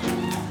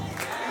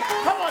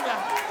 come on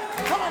now,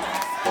 come on now,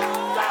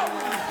 stir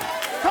with me.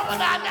 Come on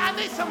now, I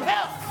need some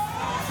help.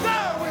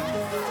 Stir with me.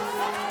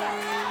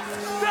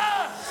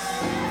 Stir.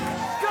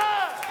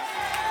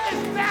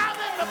 It's down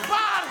in the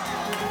bottom.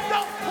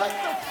 Don't put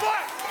the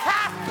fork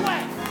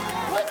halfway.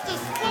 Put the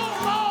spoon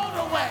all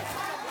the way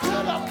to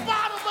the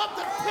bottom of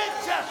the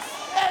pitcher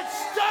and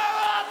stir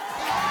up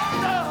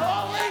the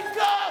Holy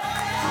Ghost.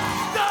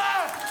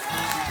 Stir,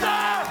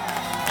 stir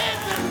in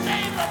the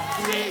name of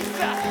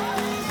Jesus.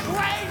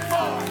 Pray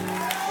for him.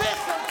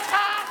 Spend some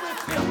time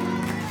with him.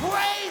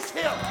 Praise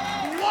him.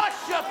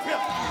 Worship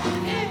him.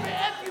 Even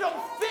if you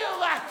don't feel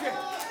like it,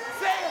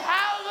 say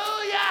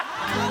hallelujah.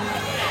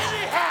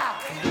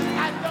 Anyhow.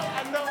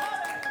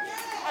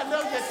 I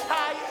know you're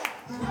tired.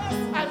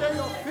 I know you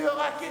don't feel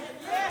like it.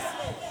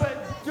 But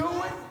do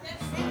it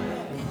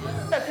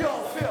if you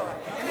don't feel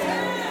like it.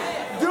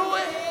 Do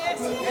it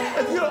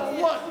if you don't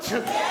want to.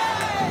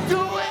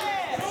 Do it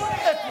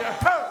if you're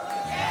hurt.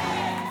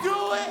 Do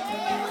it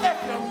if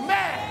you're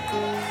mad.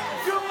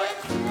 Do it.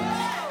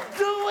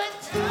 Do it.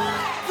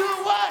 Do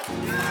what?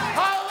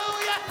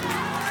 Hallelujah.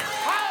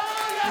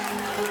 Hallelujah.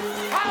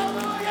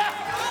 Hallelujah.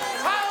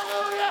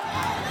 Hallelujah.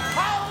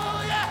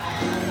 Hallelujah.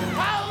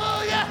 Hallelujah.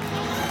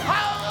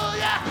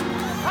 Hallelujah.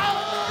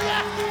 Hallelujah.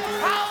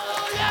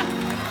 Hallelujah.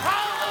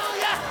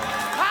 Hallelujah.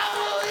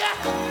 Hallelujah.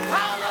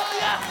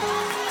 Hallelujah.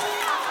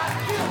 I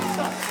feel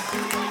something.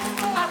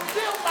 I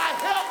feel my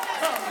help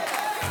coming.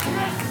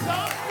 There's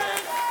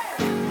something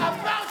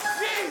about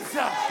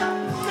Jesus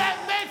that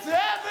makes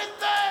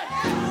everything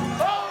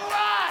all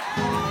right.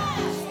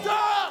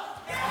 Stir up.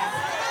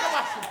 Come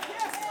on.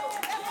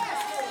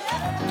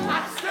 I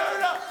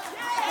stirred up.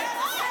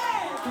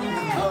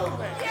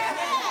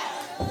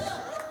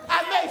 I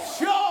made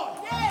sure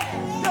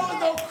there was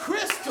no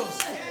crystals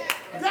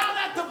down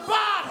at the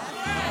bottom.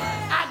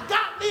 I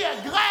got me a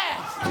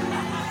glass,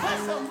 put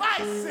some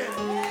ice in it,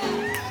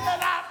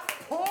 and I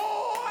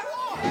poured,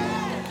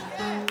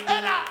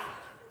 and I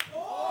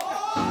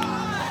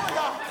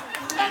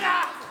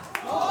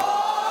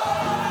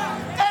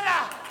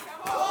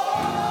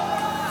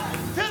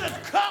till the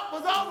cup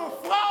was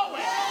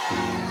overflowing.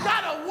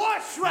 Got a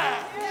wash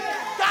rag,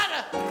 got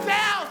a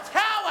down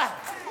towel.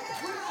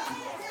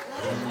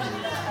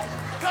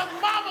 Cause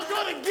mama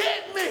gonna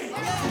get me.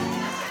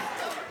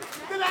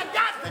 Then I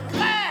got the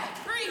glass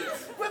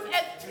with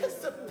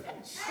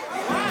anticipation.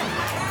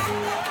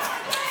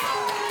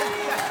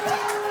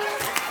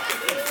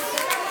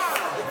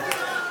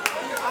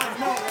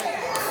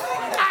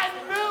 I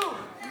knew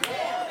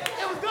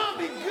it was gonna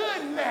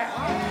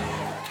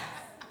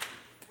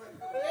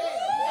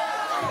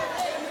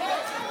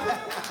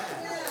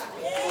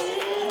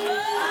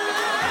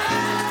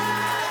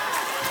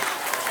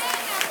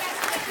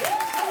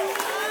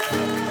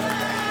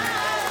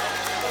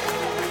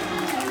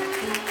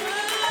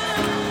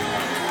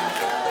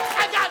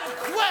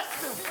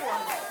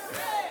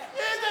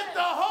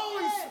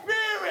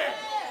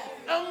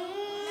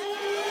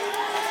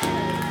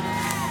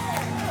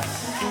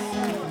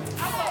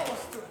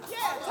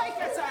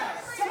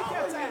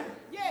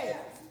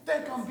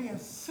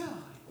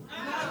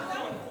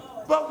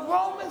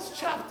Romans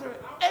chapter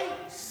 8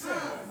 says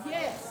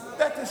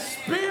that the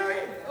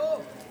Spirit,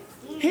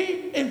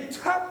 He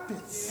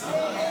interprets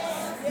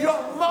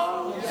your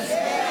moans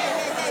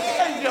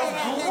and your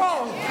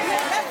groans.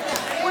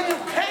 When you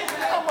can't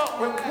come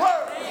up with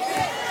words,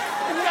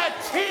 and you got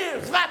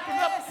tears lapping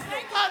up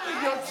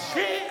under your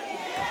chin,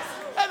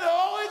 and the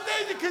only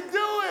thing you can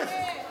do is,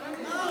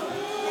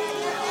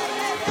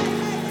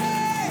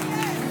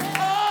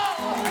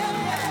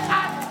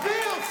 I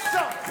feel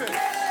something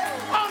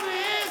on the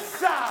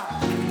inside.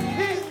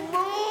 He's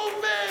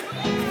moving,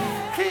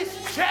 He's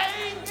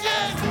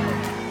changing,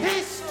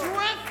 He's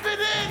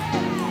strengthening,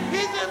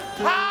 He's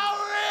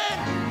empowering,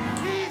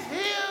 He's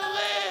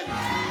healing.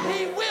 He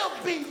will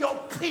be your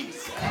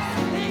peace.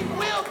 He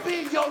will be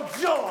your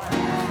joy.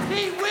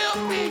 He will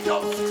be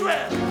your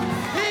strength.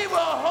 He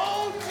will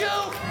hold you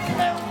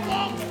and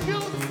walk you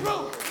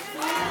through.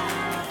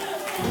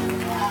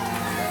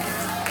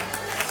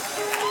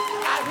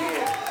 I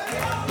hear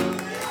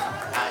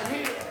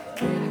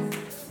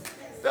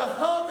the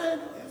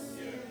humming,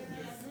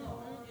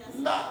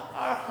 not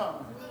our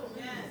humming,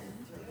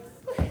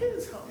 but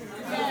His humming.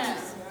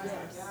 Yes.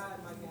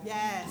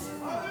 Yes.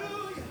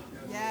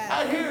 Yes.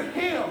 I hear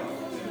Him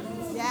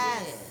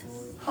Yes.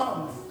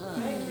 humming.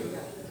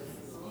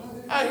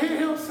 I hear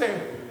Him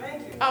say,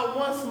 I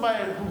want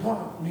somebody who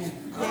wants me.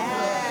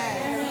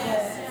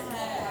 Yes.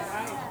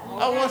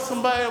 I want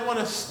somebody that want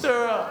to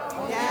stir up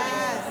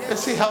Yes. and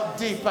see how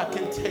deep I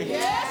can take it.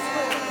 Yes.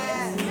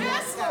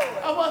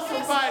 I want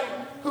somebody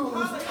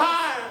who's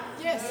tired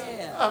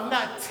of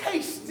not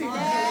tasting.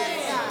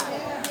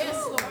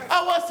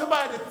 I want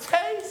somebody to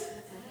taste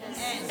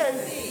and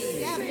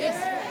see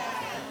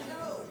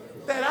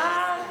that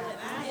I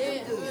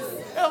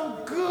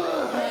am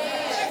good.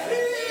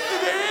 Is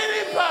there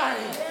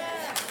anybody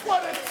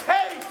want to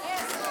taste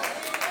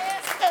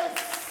and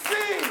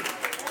see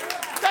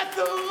that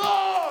the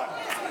Lord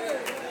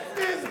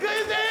is good?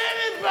 Is there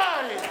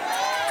anybody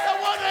that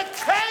want to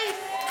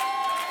taste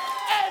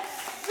and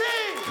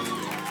see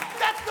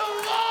that the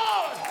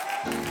Lord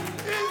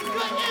is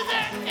good? Is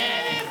there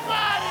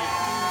anybody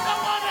that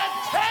want to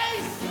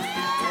taste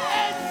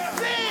and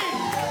see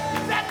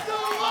that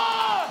the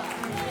Lord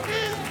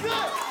is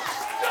good?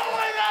 Stir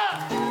it up.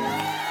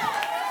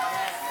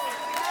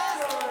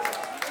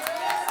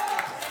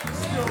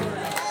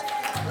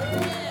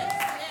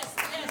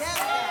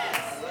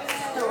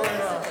 Stir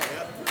it up.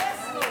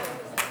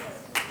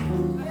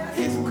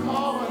 He's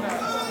calling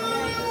us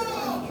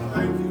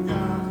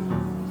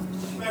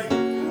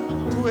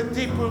to a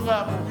deeper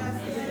level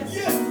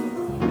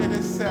in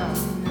Himself.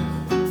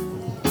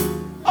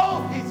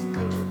 Oh, He's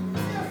good.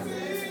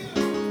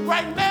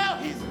 Right now,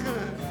 He's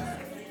good.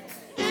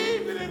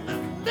 Even in the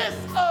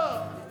midst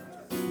of,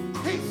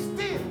 He's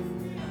still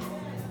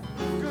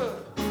good.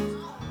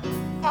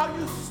 Are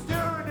you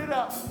stirring it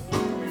up?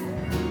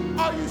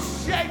 Are you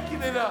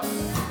shaking it up?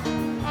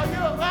 Are you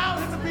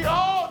allowing Him to be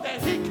all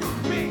that He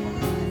can be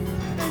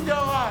in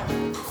your life?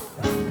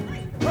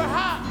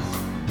 Perhaps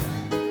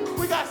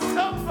we got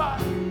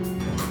somebody.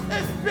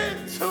 It's been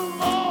too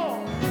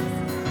long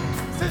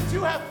since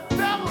you have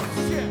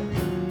fellowship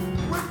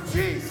with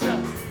Jesus.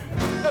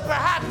 But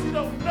perhaps you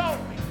don't know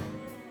me.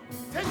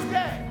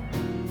 Today,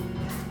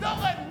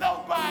 don't let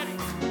nobody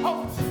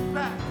hold you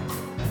back.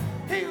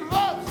 He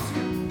loves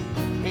you.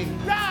 He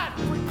died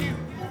for you.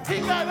 He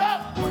got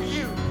up for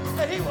you.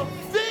 And He will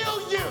fill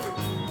you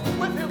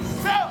with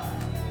Himself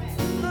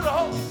through the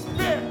Holy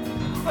Spirit.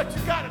 But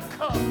you got